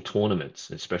special tournaments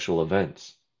and special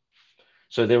events.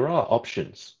 So there are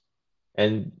options,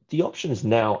 and the options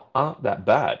now aren't that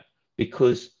bad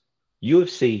because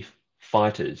UFC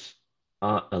fighters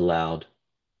aren't allowed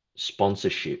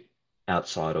sponsorship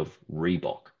outside of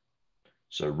Reebok.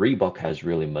 So Reebok has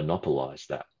really monopolized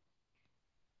that.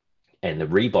 And the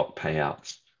Reebok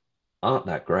payouts aren't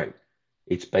that great.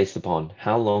 It's based upon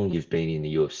how long you've been in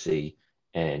the UFC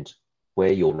and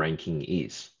where your ranking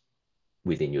is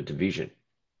within your division.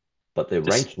 But the This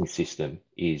ranking system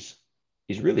is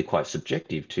really quite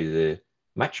subjective to the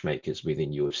matchmakers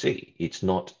within UFC. It's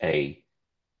not a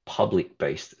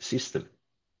public-based system.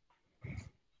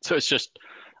 so it's just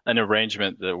an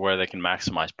arrangement that where they can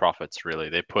maximize profits. Really,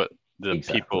 they put the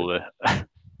people Exactly. that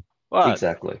what?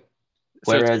 Exactly.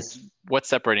 So it's Whereas, what's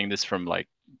separating this from like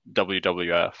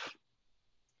WWF?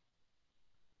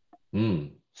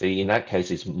 see, in that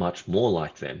case, it's much more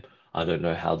like them. I don't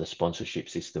know how the sponsorship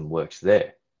system works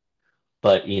there.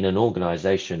 But in an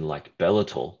organization like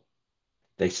Bellator,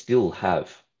 they still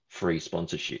have free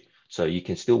sponsorship. So you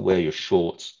can still wear your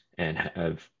shorts and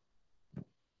have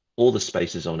all the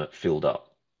spaces on it filled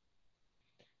up.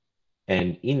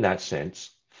 And in that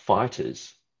sense,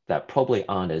 fighters that probably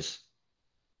aren't as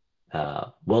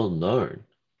well known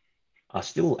are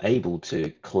still able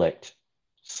to collect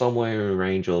somewhere in a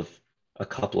range of a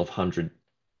couple of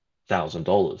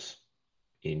 $100,000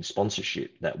 in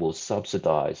sponsorship that will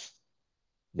subsidize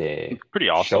their It's pretty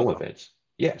awesome show though. events.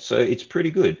 Yeah, so it's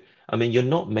pretty good. I mean, you're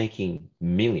not making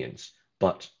millions,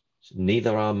 but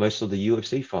neither are most of the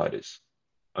UFC fighters.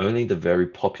 Only the very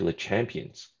popular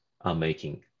champions are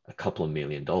making a couple of $1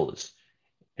 million.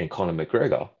 And Conor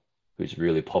McGregor, who's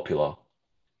really popular,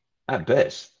 at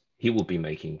best, he will be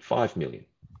making 5 million.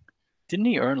 Didn't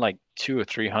he earn like 2 or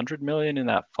 300 million in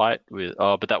that fight with?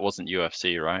 Oh, but that wasn't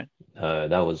UFC, right?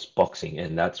 That was boxing,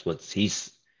 and that's what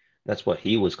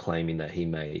he was claiming that he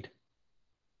made.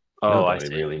 Oh, I Nobody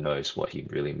see. really knows what he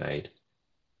really made.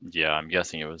 Yeah, I'm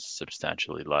guessing it was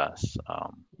substantially less.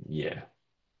 Yeah.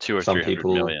 Two or Some three hundred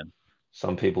people million.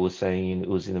 some people were saying it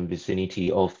was in the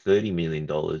vicinity of $30 million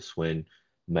when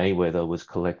Mayweather was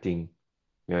collecting,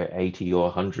 80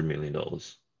 or $100 million.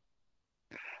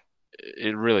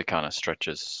 It really kind of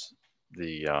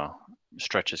the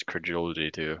stretches credulity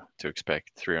to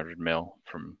expect 300 mil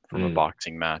from a Mm,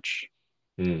 boxing match.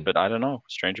 mm, But I don't know.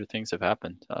 Stranger things have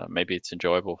happened. Maybe it's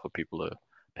enjoyable for people to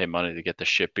pay money to get the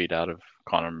shit beat out of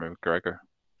Conor McGregor.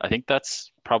 I think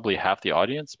that's probably half the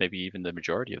audience, maybe even the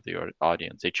majority of the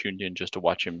audience. They tuned in just to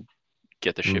watch him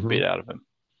get the shit hmm. beat out of him.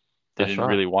 They That's didn't right.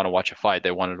 really want to watch a fight.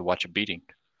 They wanted to watch a beating.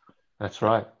 That's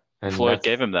right. And Floyd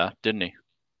gave that's, him that, didn't he?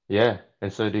 yeah.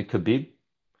 And so did Khabib.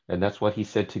 And that's what he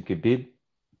said to Khabib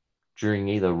during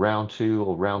either round two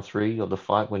or round three of the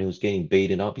fight when he was getting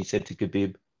beaten up. He said to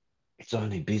Khabib, it's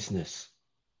only business.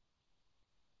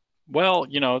 Well,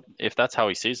 if that's how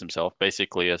he sees himself,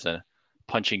 basically as a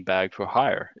punching bag for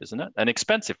hire, isn't it? An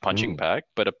expensive punching Mm, bag,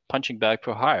 but a punching bag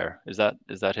for hire. Is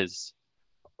that his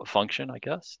function, I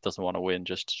guess? Doesn't want to win,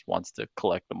 just wants to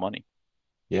collect the money.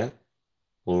 yeah.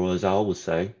 Or as I would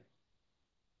say,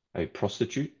 a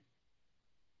prostitute.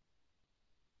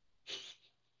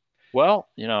 Well,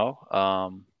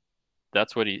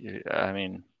 that's what I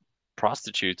mean,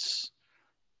 prostitutes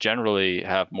generally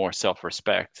have more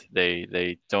self-respect.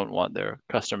 They don't want their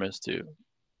customers to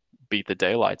beat the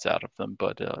daylights out of them.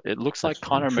 But it looks like That's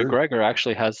very Conor true. McGregor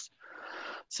actually has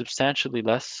substantially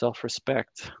less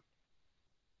self-respect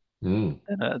Mm,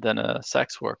 than a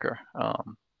sex worker.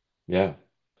 yeah,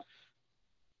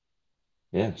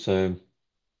 yeah. So,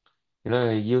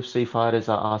 UFC fighters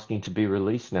are asking to be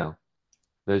released now.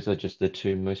 Those are just the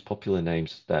two most popular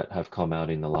names that have come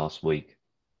out in the last week.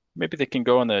 Maybe they can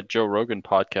go on the Joe Rogan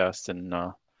podcast and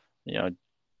you know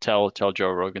tell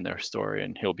Joe Rogan their story,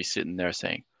 and he'll be sitting there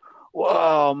saying,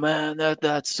 "Wow, man,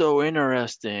 that's so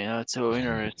interesting. That's so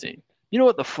interesting." You know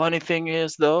what the funny thing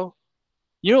is, though?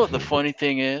 You know what the funny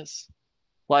thing is?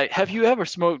 Like, have you ever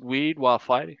smoked weed while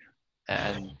fighting?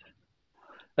 And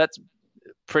that's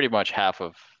pretty much half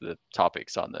of the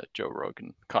topics on the Joe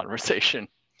Rogan conversation.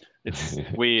 It's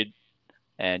weed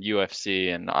and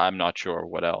UFC, and I'm not sure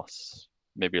what else.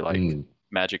 Maybe like Mm.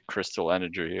 magic crystal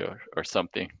energy or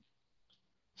something.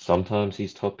 Sometimes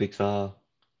these topics are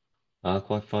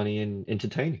quite funny and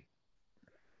entertaining.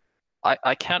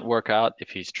 I can't work out if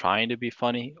he's trying to be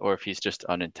funny or if he's just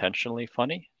unintentionally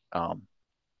funny. Well,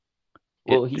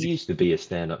 It he used to be a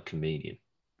stand-up comedian.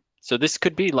 so this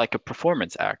could be like a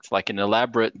performance act, like an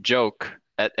elaborate joke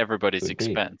at everybody's Could be.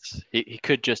 expense. He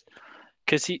could just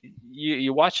because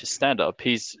you watch his stand up,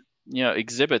 he's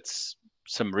exhibits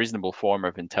some reasonable form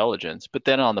of intelligence, but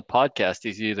then on the podcast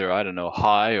he's either I don't know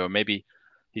high or maybe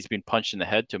he's been punched in the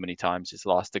head too many times. He's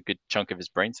lost a good chunk of his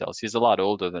brain cells. He's a lot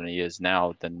older than he is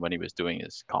now than when he was doing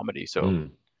his comedy. So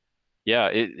Mm, yeah,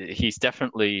 he's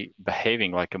definitely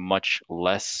behaving like a much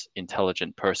less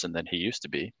intelligent person than he used to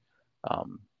be.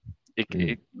 Um,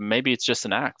 mm. maybe it's just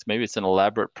an act. Maybe it's an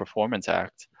elaborate performance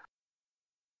act.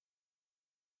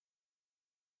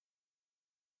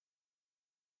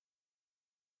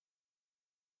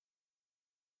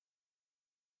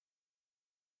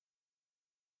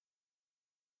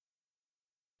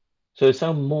 So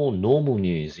some more normal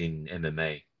news in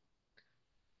MMA.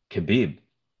 Khabib,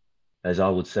 as I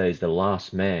would say, is the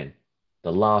last man,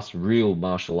 the last real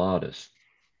martial artist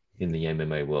in the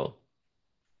MMA world.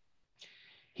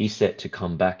 He's set to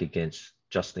come back against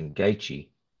Justin Gaethje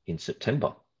in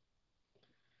September.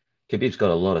 Khabib's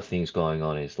got a lot of things going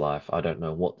on in his life. I don't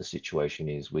know what the situation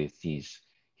is with his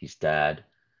dad,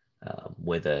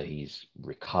 whether he's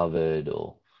recovered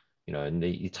or, and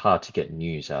it's hard to get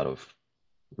news out of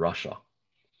Russia.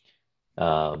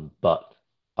 But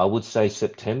I would say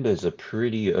September is a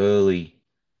pretty early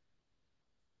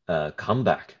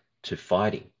comeback to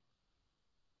fighting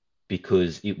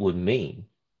because it would mean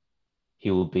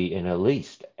he will be in at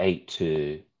least 8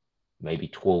 to maybe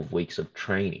 12 weeks of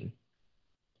training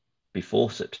before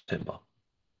September.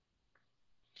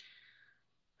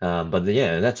 But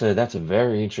yeah, that's a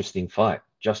very interesting fight.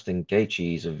 Justin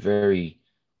Gaethje is a very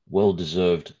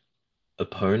well-deserved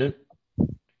opponent.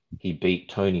 He beat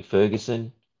Tony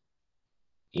Ferguson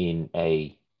in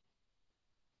a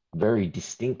very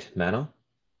distinct manner,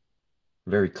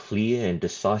 very clear and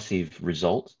decisive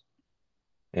result,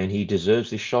 and he deserves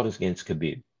this shot against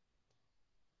Khabib.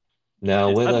 Now,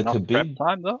 Is that whether enough prep Khabib,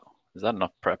 time though? Is that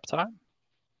enough prep time?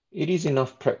 it is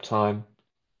enough prep time.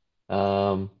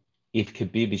 Um, if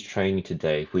Khabib is training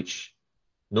today, which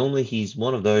normally he's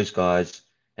one of those guys,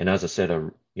 and as I said,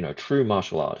 a true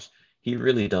martial artist, he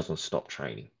really doesn't stop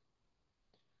training.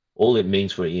 All it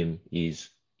means for him is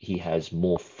he has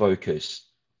more focus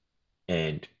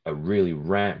and a really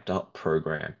ramped up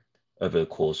program over the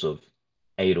course of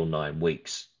 8 or 9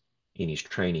 weeks in his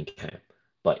training camp.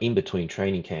 But in between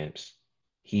training camps,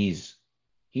 he's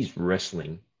he's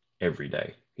wrestling every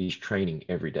day. He's training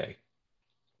every day.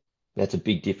 That's a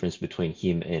big difference between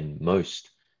him and most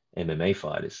MMA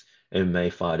fighters.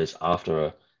 MMA fighters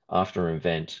after an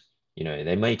event,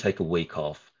 they may take a week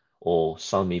off, or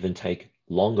some even take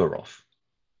longer off.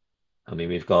 I mean,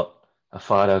 we've got a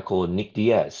fighter called Nick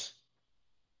Diaz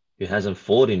who hasn't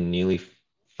fought in nearly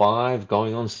 5,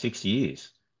 going on 6 years.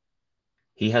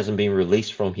 He hasn't been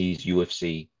released from his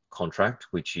UFC contract,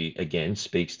 which again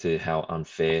speaks to how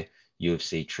unfair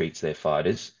UFC treats their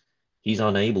fighters. He's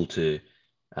unable to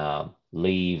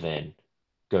leave and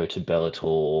go to Bellator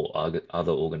or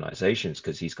other organizations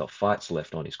because he's got fights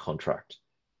left on his contract.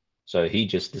 So he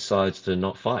just decides to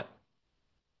not fight.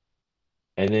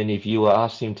 And then if you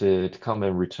ask him to come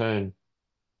and return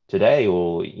today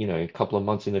or, a couple of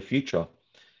months in the future,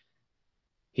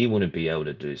 he wouldn't be able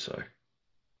to do so.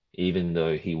 Even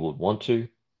though he would want to,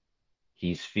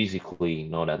 he's physically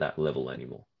not at that level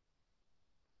anymore.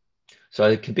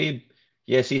 So Khabib,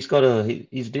 yes, he's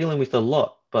dealing with a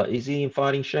lot, but is he in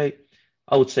fighting shape?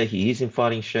 I would say he is in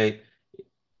fighting shape.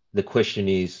 The question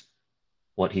is,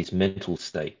 what his mental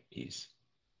state is,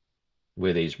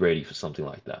 whether he's ready for something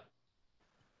like that.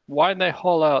 Why'd they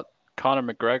haul out Conor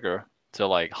McGregor to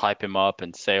like hype him up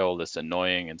and say all this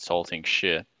annoying, insulting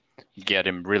shit? Get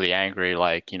him really angry,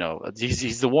 like,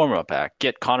 he's the warm-up act.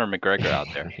 Get Conor McGregor out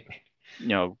there.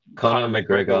 Conor Conor McGregor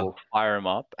McGregor, will fire him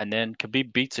up, and then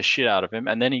Khabib beats the shit out of him,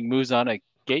 and then he moves on a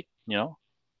gate.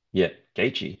 yeah,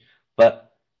 Gaethje.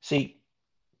 But see,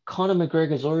 Conor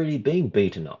McGregor's already been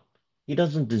beaten up. He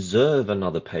doesn't deserve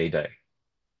another payday.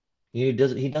 He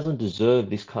doesn't deserve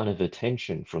this kind of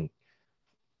attention from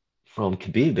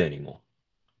Khabib anymore.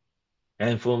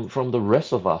 And from the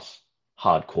rest of us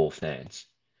hardcore fans.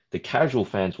 The casual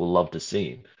fans will love to see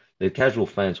him. The casual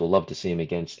fans will love to see him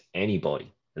against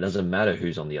anybody. It doesn't matter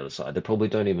who's on the other side. They probably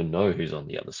don't even know who's on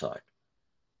the other side.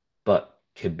 But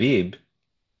Khabib's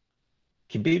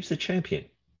the champion.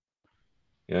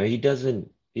 He doesn't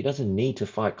need to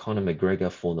fight Conor McGregor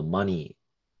for the money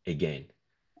again.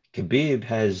 Khabib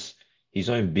has his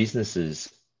own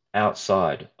businesses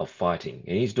outside of fighting,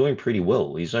 and he's doing pretty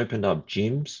well. He's opened up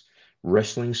gyms,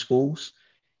 wrestling schools.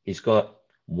 He's got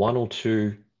one or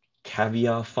two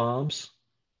caviar farms.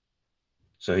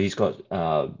 So he's got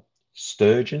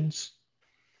sturgeons,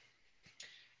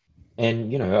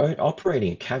 and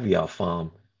operating a caviar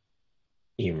farm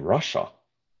in Russia,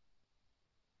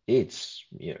 it's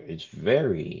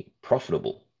very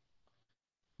profitable.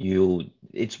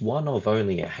 It's one of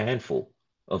only a handful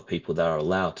of people that are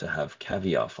allowed to have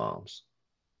caviar farms.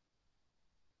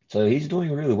 So he's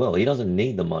doing really well. He doesn't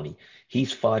need the money.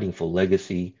 He's fighting for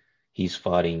legacy. He's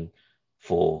fighting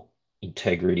for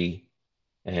integrity,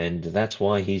 and that's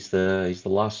why he's the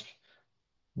last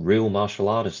real martial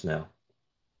artist now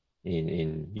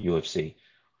in UFC.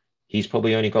 He's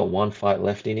probably only got one fight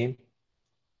left in him,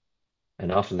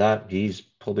 and after that, he's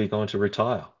probably going to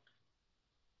retire.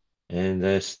 And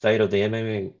the state of the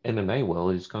MMA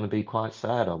world is going to be quite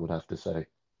sad, I would have to say.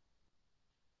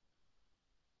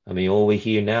 I mean, all we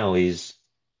hear now is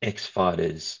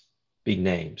ex-fighters, big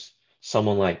names.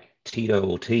 Someone like Tito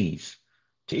Ortiz.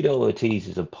 Tito Ortiz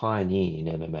is a pioneer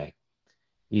in MMA.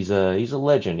 He's a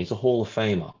legend. He's a Hall of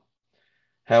Famer.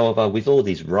 However, with all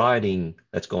this rioting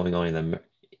that's going on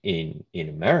in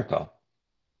America,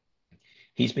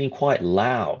 he's been quite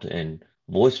loud and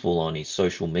voiceful on his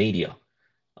social media,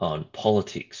 on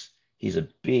politics. He's a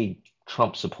big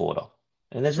Trump supporter,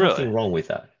 and there's Really? nothing wrong with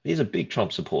that. He's a big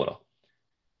Trump supporter,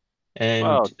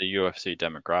 Well, and the UFC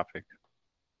demographic.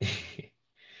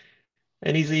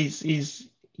 and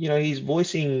he's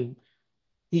voicing.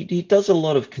 He does a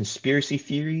lot of conspiracy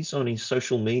theories on his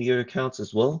social media accounts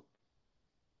as well,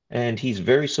 and he's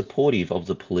very supportive of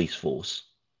the police force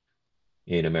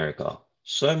in America.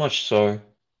 So much so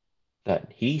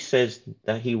that he says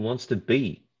that he wants to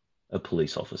be a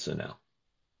police officer now.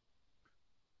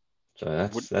 So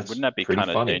that's Wouldn't that be pretty kind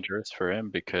of funny. dangerous for him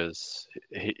because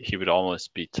he would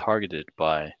almost be targeted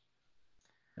by,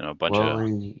 a bunch Well, of,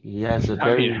 he has a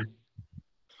I mean, very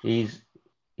he's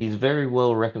he's very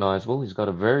well recognizable. He's got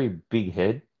a very big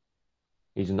head.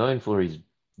 He's known for his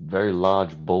very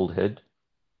large bald head.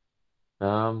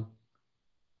 Um,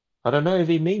 I don't know if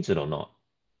he means it or not.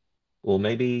 Or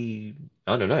maybe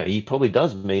I don't know. He probably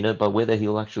does mean it, but whether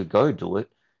he'll actually go do it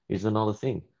is another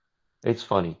thing. It's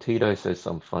funny. Tito says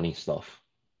some funny stuff.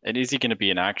 and is he going to be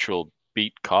an actual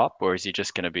beat cop or is he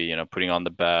just going to be, putting on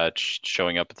the badge,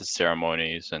 showing up at the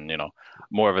ceremonies and,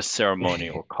 more of a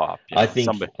ceremonial cop, I think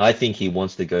somebody. I think he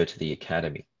wants to go to the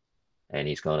academy, and Right,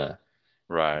 he's gonna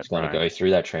right. go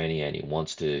through that training, and he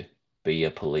wants to be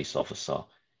a police officer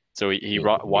So he in these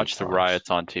watched the times. riots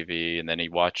on TV and then he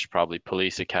watched probably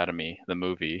Police Academy, the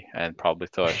movie, and probably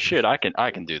thought, shit, I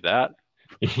can do that.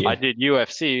 I Yeah, did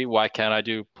UFC, why can't I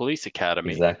do Police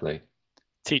Academy? exactly,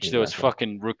 Teach those exactly.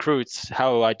 fucking recruits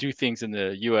how I do things in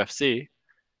the UFC.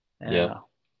 Yep. Yeah.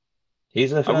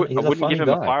 I He's a wouldn't give funny him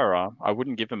a guy. firearm. I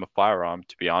wouldn't give him a firearm,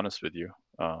 to be honest with you.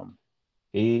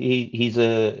 He's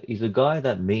a guy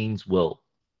that means well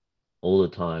all the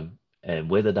time, and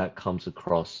whether that comes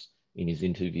across in his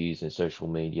interviews and social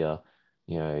media,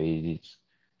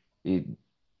 it,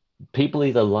 people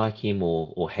either like him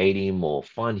or hate him or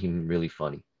find him really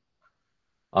funny.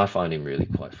 I find him really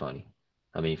quite funny.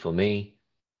 I mean, for me,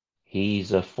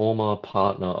 he's a former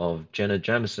partner of Jenna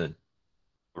Jameson.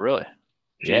 Really?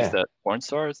 She's Yeah, that porn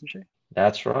star, isn't she?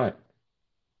 that's right.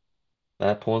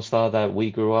 That porn star that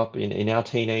we grew up in our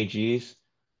teenage years,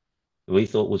 we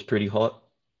thought was pretty hot.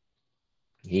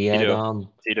 He had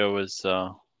Tito. Tito was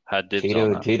had dibs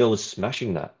on that. Tito was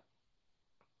smashing that.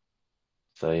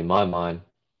 So in my mind,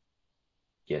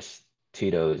 yes,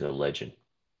 Tito is a legend.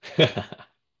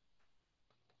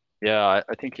 Yeah,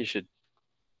 I think he should.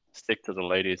 stick to the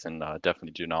ladies and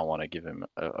definitely do not want to give him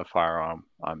a firearm.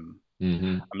 Hmm.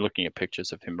 I'm looking at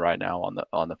pictures of him right now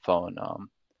on the phone.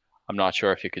 I'm not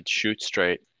sure if he could shoot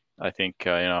straight. I think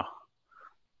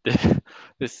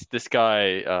this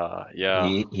guy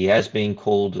yeah. He has been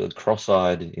called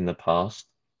cross-eyed in the past.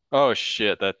 Oh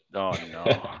shit, that oh no.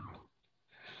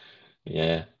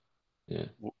 Yeah, yeah.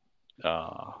 W-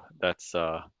 Uh that's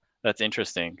uh that's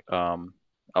interesting.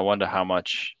 I wonder how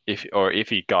much if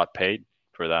he got paid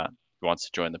for that. He wants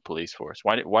to join the police force.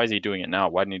 Why is he doing it now?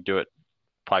 Why didn't he do it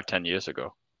 5, 10 years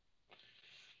ago?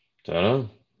 Don't know.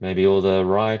 Maybe all the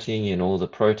rioting and all the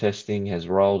protesting has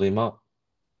riled him up,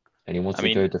 and he wants I to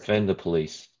mean, go defend the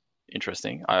police.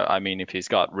 interesting. I mean, if he's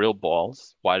got real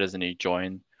balls, why doesn't he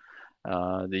join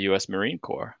the U.S. Marine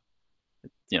Corps?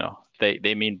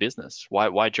 They mean business.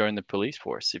 Why join the police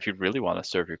force? If you really want to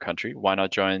serve your country, why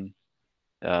not join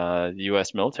the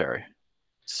U.S. military?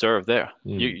 Serve there.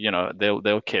 Mm.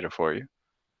 They'll cater for you.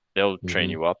 They'll train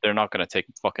Hmm. you up. They're not going to take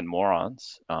fucking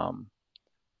morons.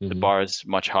 The Hmm. bar is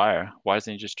much higher. Why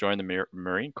doesn't he just join the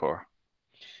Marine Corps? I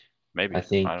Maybe. I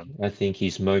think don't. I think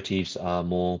his motives are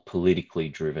more politically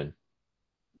driven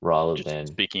rather Just than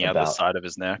speaking out the about, side of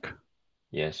his neck.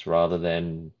 yes, rather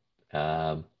than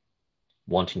um,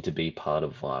 wanting to be part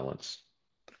of violence.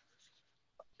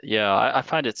 Yeah, I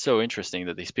find it so interesting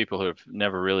that these people who have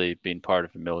never really been part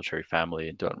of a military family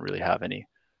and don't really have any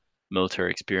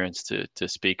military experience to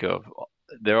speak of,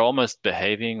 they're almost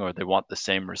behaving or they want the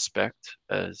same respect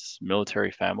as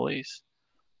military families.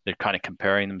 They're kind of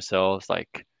comparing themselves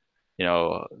like, you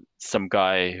know, some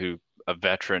guy who a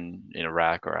veteran in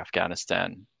Iraq or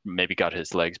Afghanistan maybe got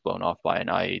his legs blown off by an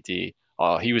IED.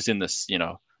 He was in this,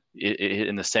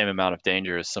 in the same amount of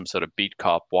danger as some sort of beat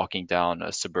cop walking down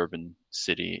a suburban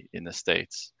city in the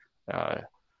States. Uh,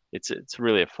 it's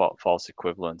really a false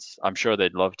equivalence. I'm sure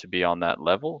they'd love to be on that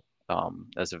level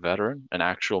as a veteran, an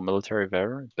actual military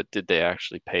veteran, but did they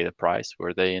actually pay the price?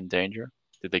 Were they in danger?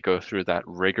 Did they go through that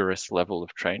rigorous level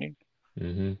of training?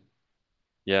 Hmm.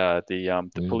 Yeah, the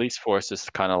Mm. police force is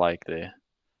kind of like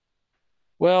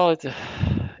well,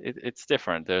 it's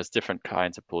different. There's different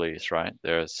kinds of police, right?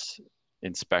 There's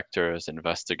inspectors,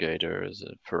 investigators,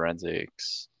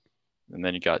 forensics, and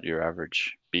then you got your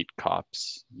average beat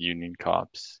cops, union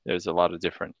cops. There's Mm.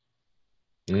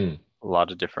 a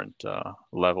lot of different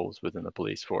levels within the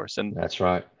police force, and That's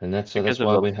right, and because that's of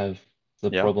why the we have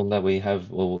the yeah, problem that we have,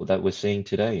 well, that we're seeing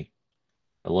today.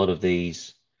 A lot of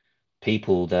these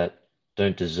people that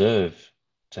don't deserve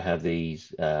to have these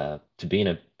to be in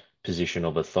a position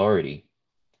of authority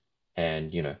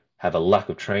and have a lack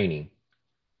of training,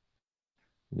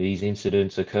 these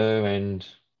incidents occur, and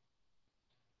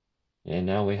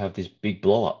now we have this big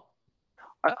blow up.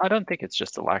 I don't think it's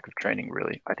just a lack of training,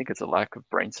 really. I think it's a lack of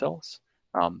brain cells.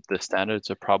 The standards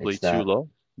are probably It's too that low.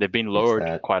 They've been it's lowered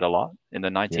that quite a lot in the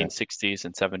Yeah. 1960s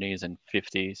and 70s and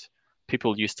 50s.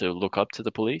 People used to look up to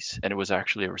the police, and it was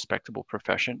actually a respectable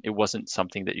profession. It wasn't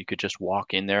something that you could just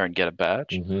walk in there and get a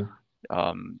badge. Hmm.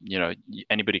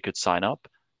 Anybody could sign up,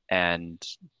 and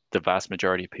the vast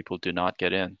majority of people do not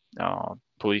get in.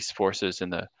 Police forces in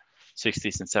the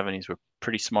 60s and 70s were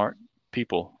pretty smart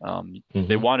people. Hmm.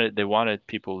 They wanted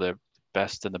people the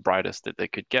best and the brightest that they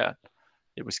could get.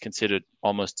 It was considered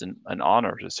almost an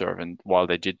honor to serve, and while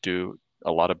they did do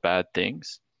a lot of bad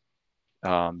things,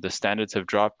 the standards have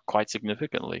dropped quite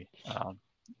significantly. Yeah.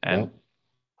 And And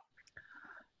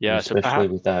yeah, so especially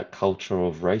perhaps with that culture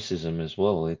of racism as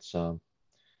well.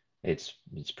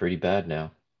 It's pretty bad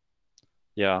now.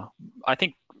 yeah, I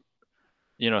think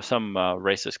some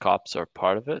racist cops are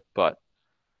part of it, but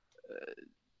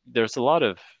there's a lot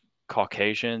of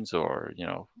Caucasians or,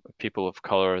 people of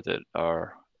color that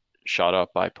are shot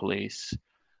up by police.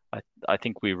 I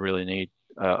think we really need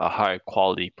a high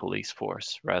quality police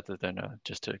force rather than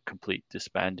just a complete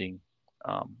disbanding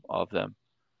of them.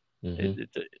 It, Hmm.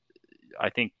 it, I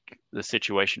think the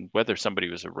situation, whether somebody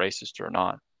was a racist or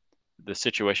not, the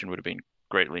situation would have been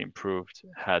greatly improved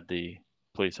had the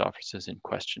police officers in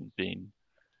question been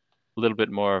a little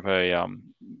bit more of a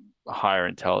higher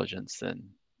intelligence than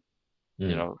you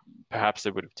Mm. know, perhaps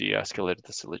they would have de-escalated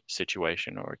the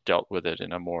situation or dealt with it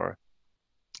in a more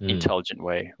Mm. intelligent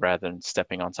way rather than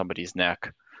stepping on somebody's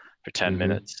neck for 10 Hmm.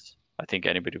 minutes. I think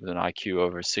anybody with an IQ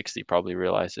over 60 probably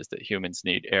realizes that humans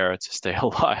need air to stay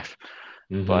alive.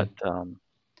 But Hmm.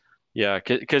 yeah,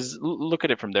 because look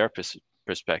at it from their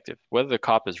perspective. Whether the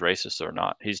cop is racist or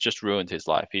not, he's just ruined his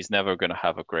life. He's never going to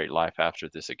have a great life after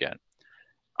this again.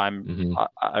 Hmm.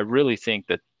 I really think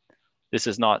that this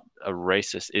is not a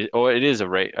racist, or it is a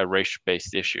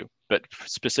race-based issue. But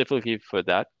specifically for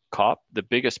that cop, the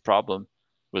biggest problem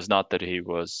was not that he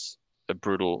was a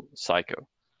brutal psycho.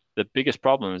 The biggest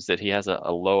problem is that he has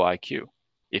a low IQ.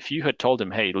 If you had told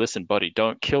him, hey, listen, buddy,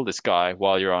 don't kill this guy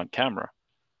while you're on camera,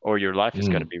 or your life is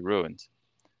going to mm, be ruined.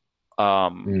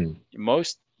 mm,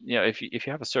 Most, if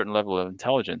you have a certain level of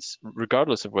intelligence,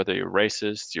 regardless of whether you're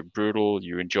racist, you're brutal,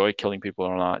 you enjoy killing people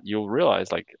or not, you'll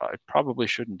realize like I probably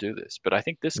shouldn't do this. But I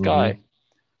think this guy,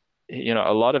 mm-hmm,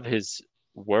 a lot of his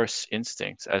worst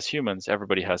instincts, as humans,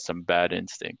 everybody has some bad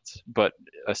instincts, but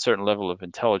a certain level of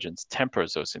intelligence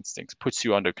tempers those instincts, puts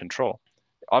you under control.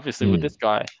 Obviously, with mm, this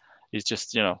guy, he's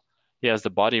just, he has the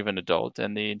body of an adult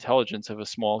and the intelligence of a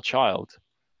small child.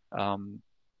 Um,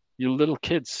 you little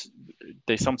kids,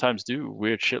 they sometimes do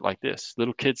weird shit like this.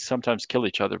 Little kids sometimes kill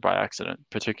each other by accident,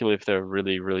 particularly if they're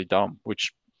really, really dumb,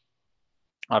 which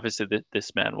obviously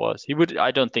this man was.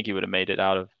 I don't think he would have made it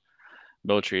out of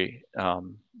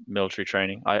military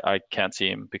training. I can't see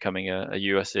him becoming a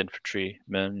U.S.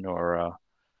 infantryman or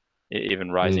even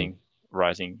mm,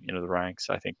 rising the ranks.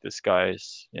 I think this guy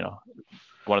is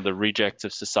one of the rejects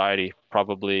of society.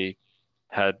 Probably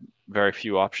had very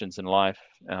few options in life.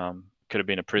 Could have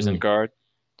been a prison mm, guard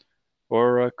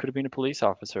or could have been a police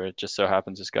officer. It just so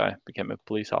happens this guy became a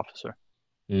police officer.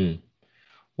 mm.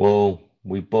 Well,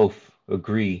 we both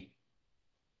agree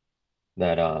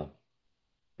that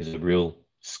he's a real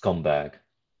scumbag.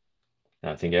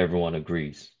 And I think everyone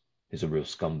agrees he's a real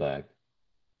scumbag.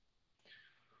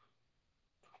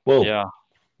 Well, Yeah,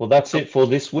 well, that's so it for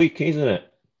this week, isn't it?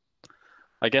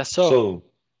 I guess so. So,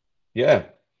 yeah,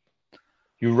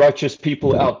 you righteous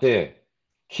people out there,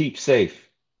 keep safe,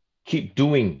 keep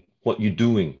doing what you're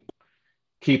doing,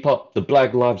 keep up the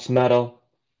Black Lives Matter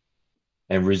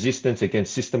and resistance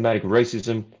against systematic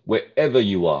racism wherever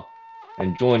you are,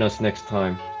 and join us next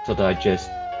time to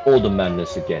digest all the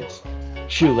madness against.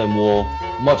 Chill and war,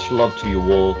 much love to you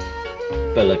all.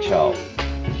 Bella ciao.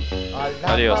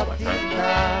 Alla Adios, my friend.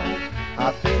 mattina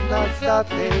appena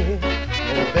alzate,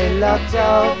 oh bella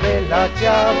ciao, bella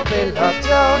ciao, bella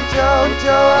ciao, ciao,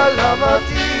 ciao. Alla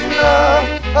mattina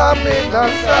appena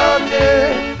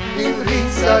alzate, in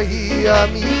risa gli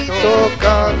amico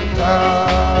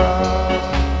canta.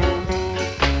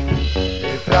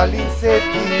 E fra gli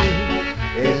insetti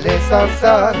e le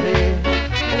zanzare,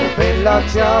 oh bella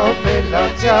ciao,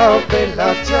 bella ciao,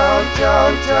 bella ciao,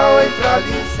 ciao, ciao. E fra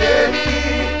gli insetti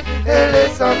e le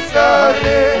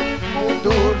zanzare, un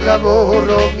dur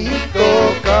lavoro mi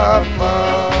tocca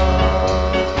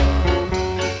fare.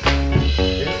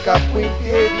 Il capo in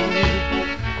piedi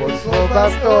col suo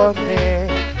bastone,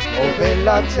 oh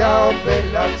bella ciao,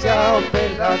 bella ciao,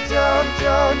 bella ciao,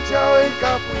 ciao, ciao. Il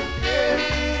capo in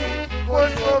piedi col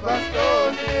suo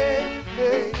bastone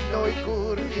e noi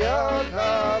curviamo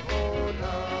la voce.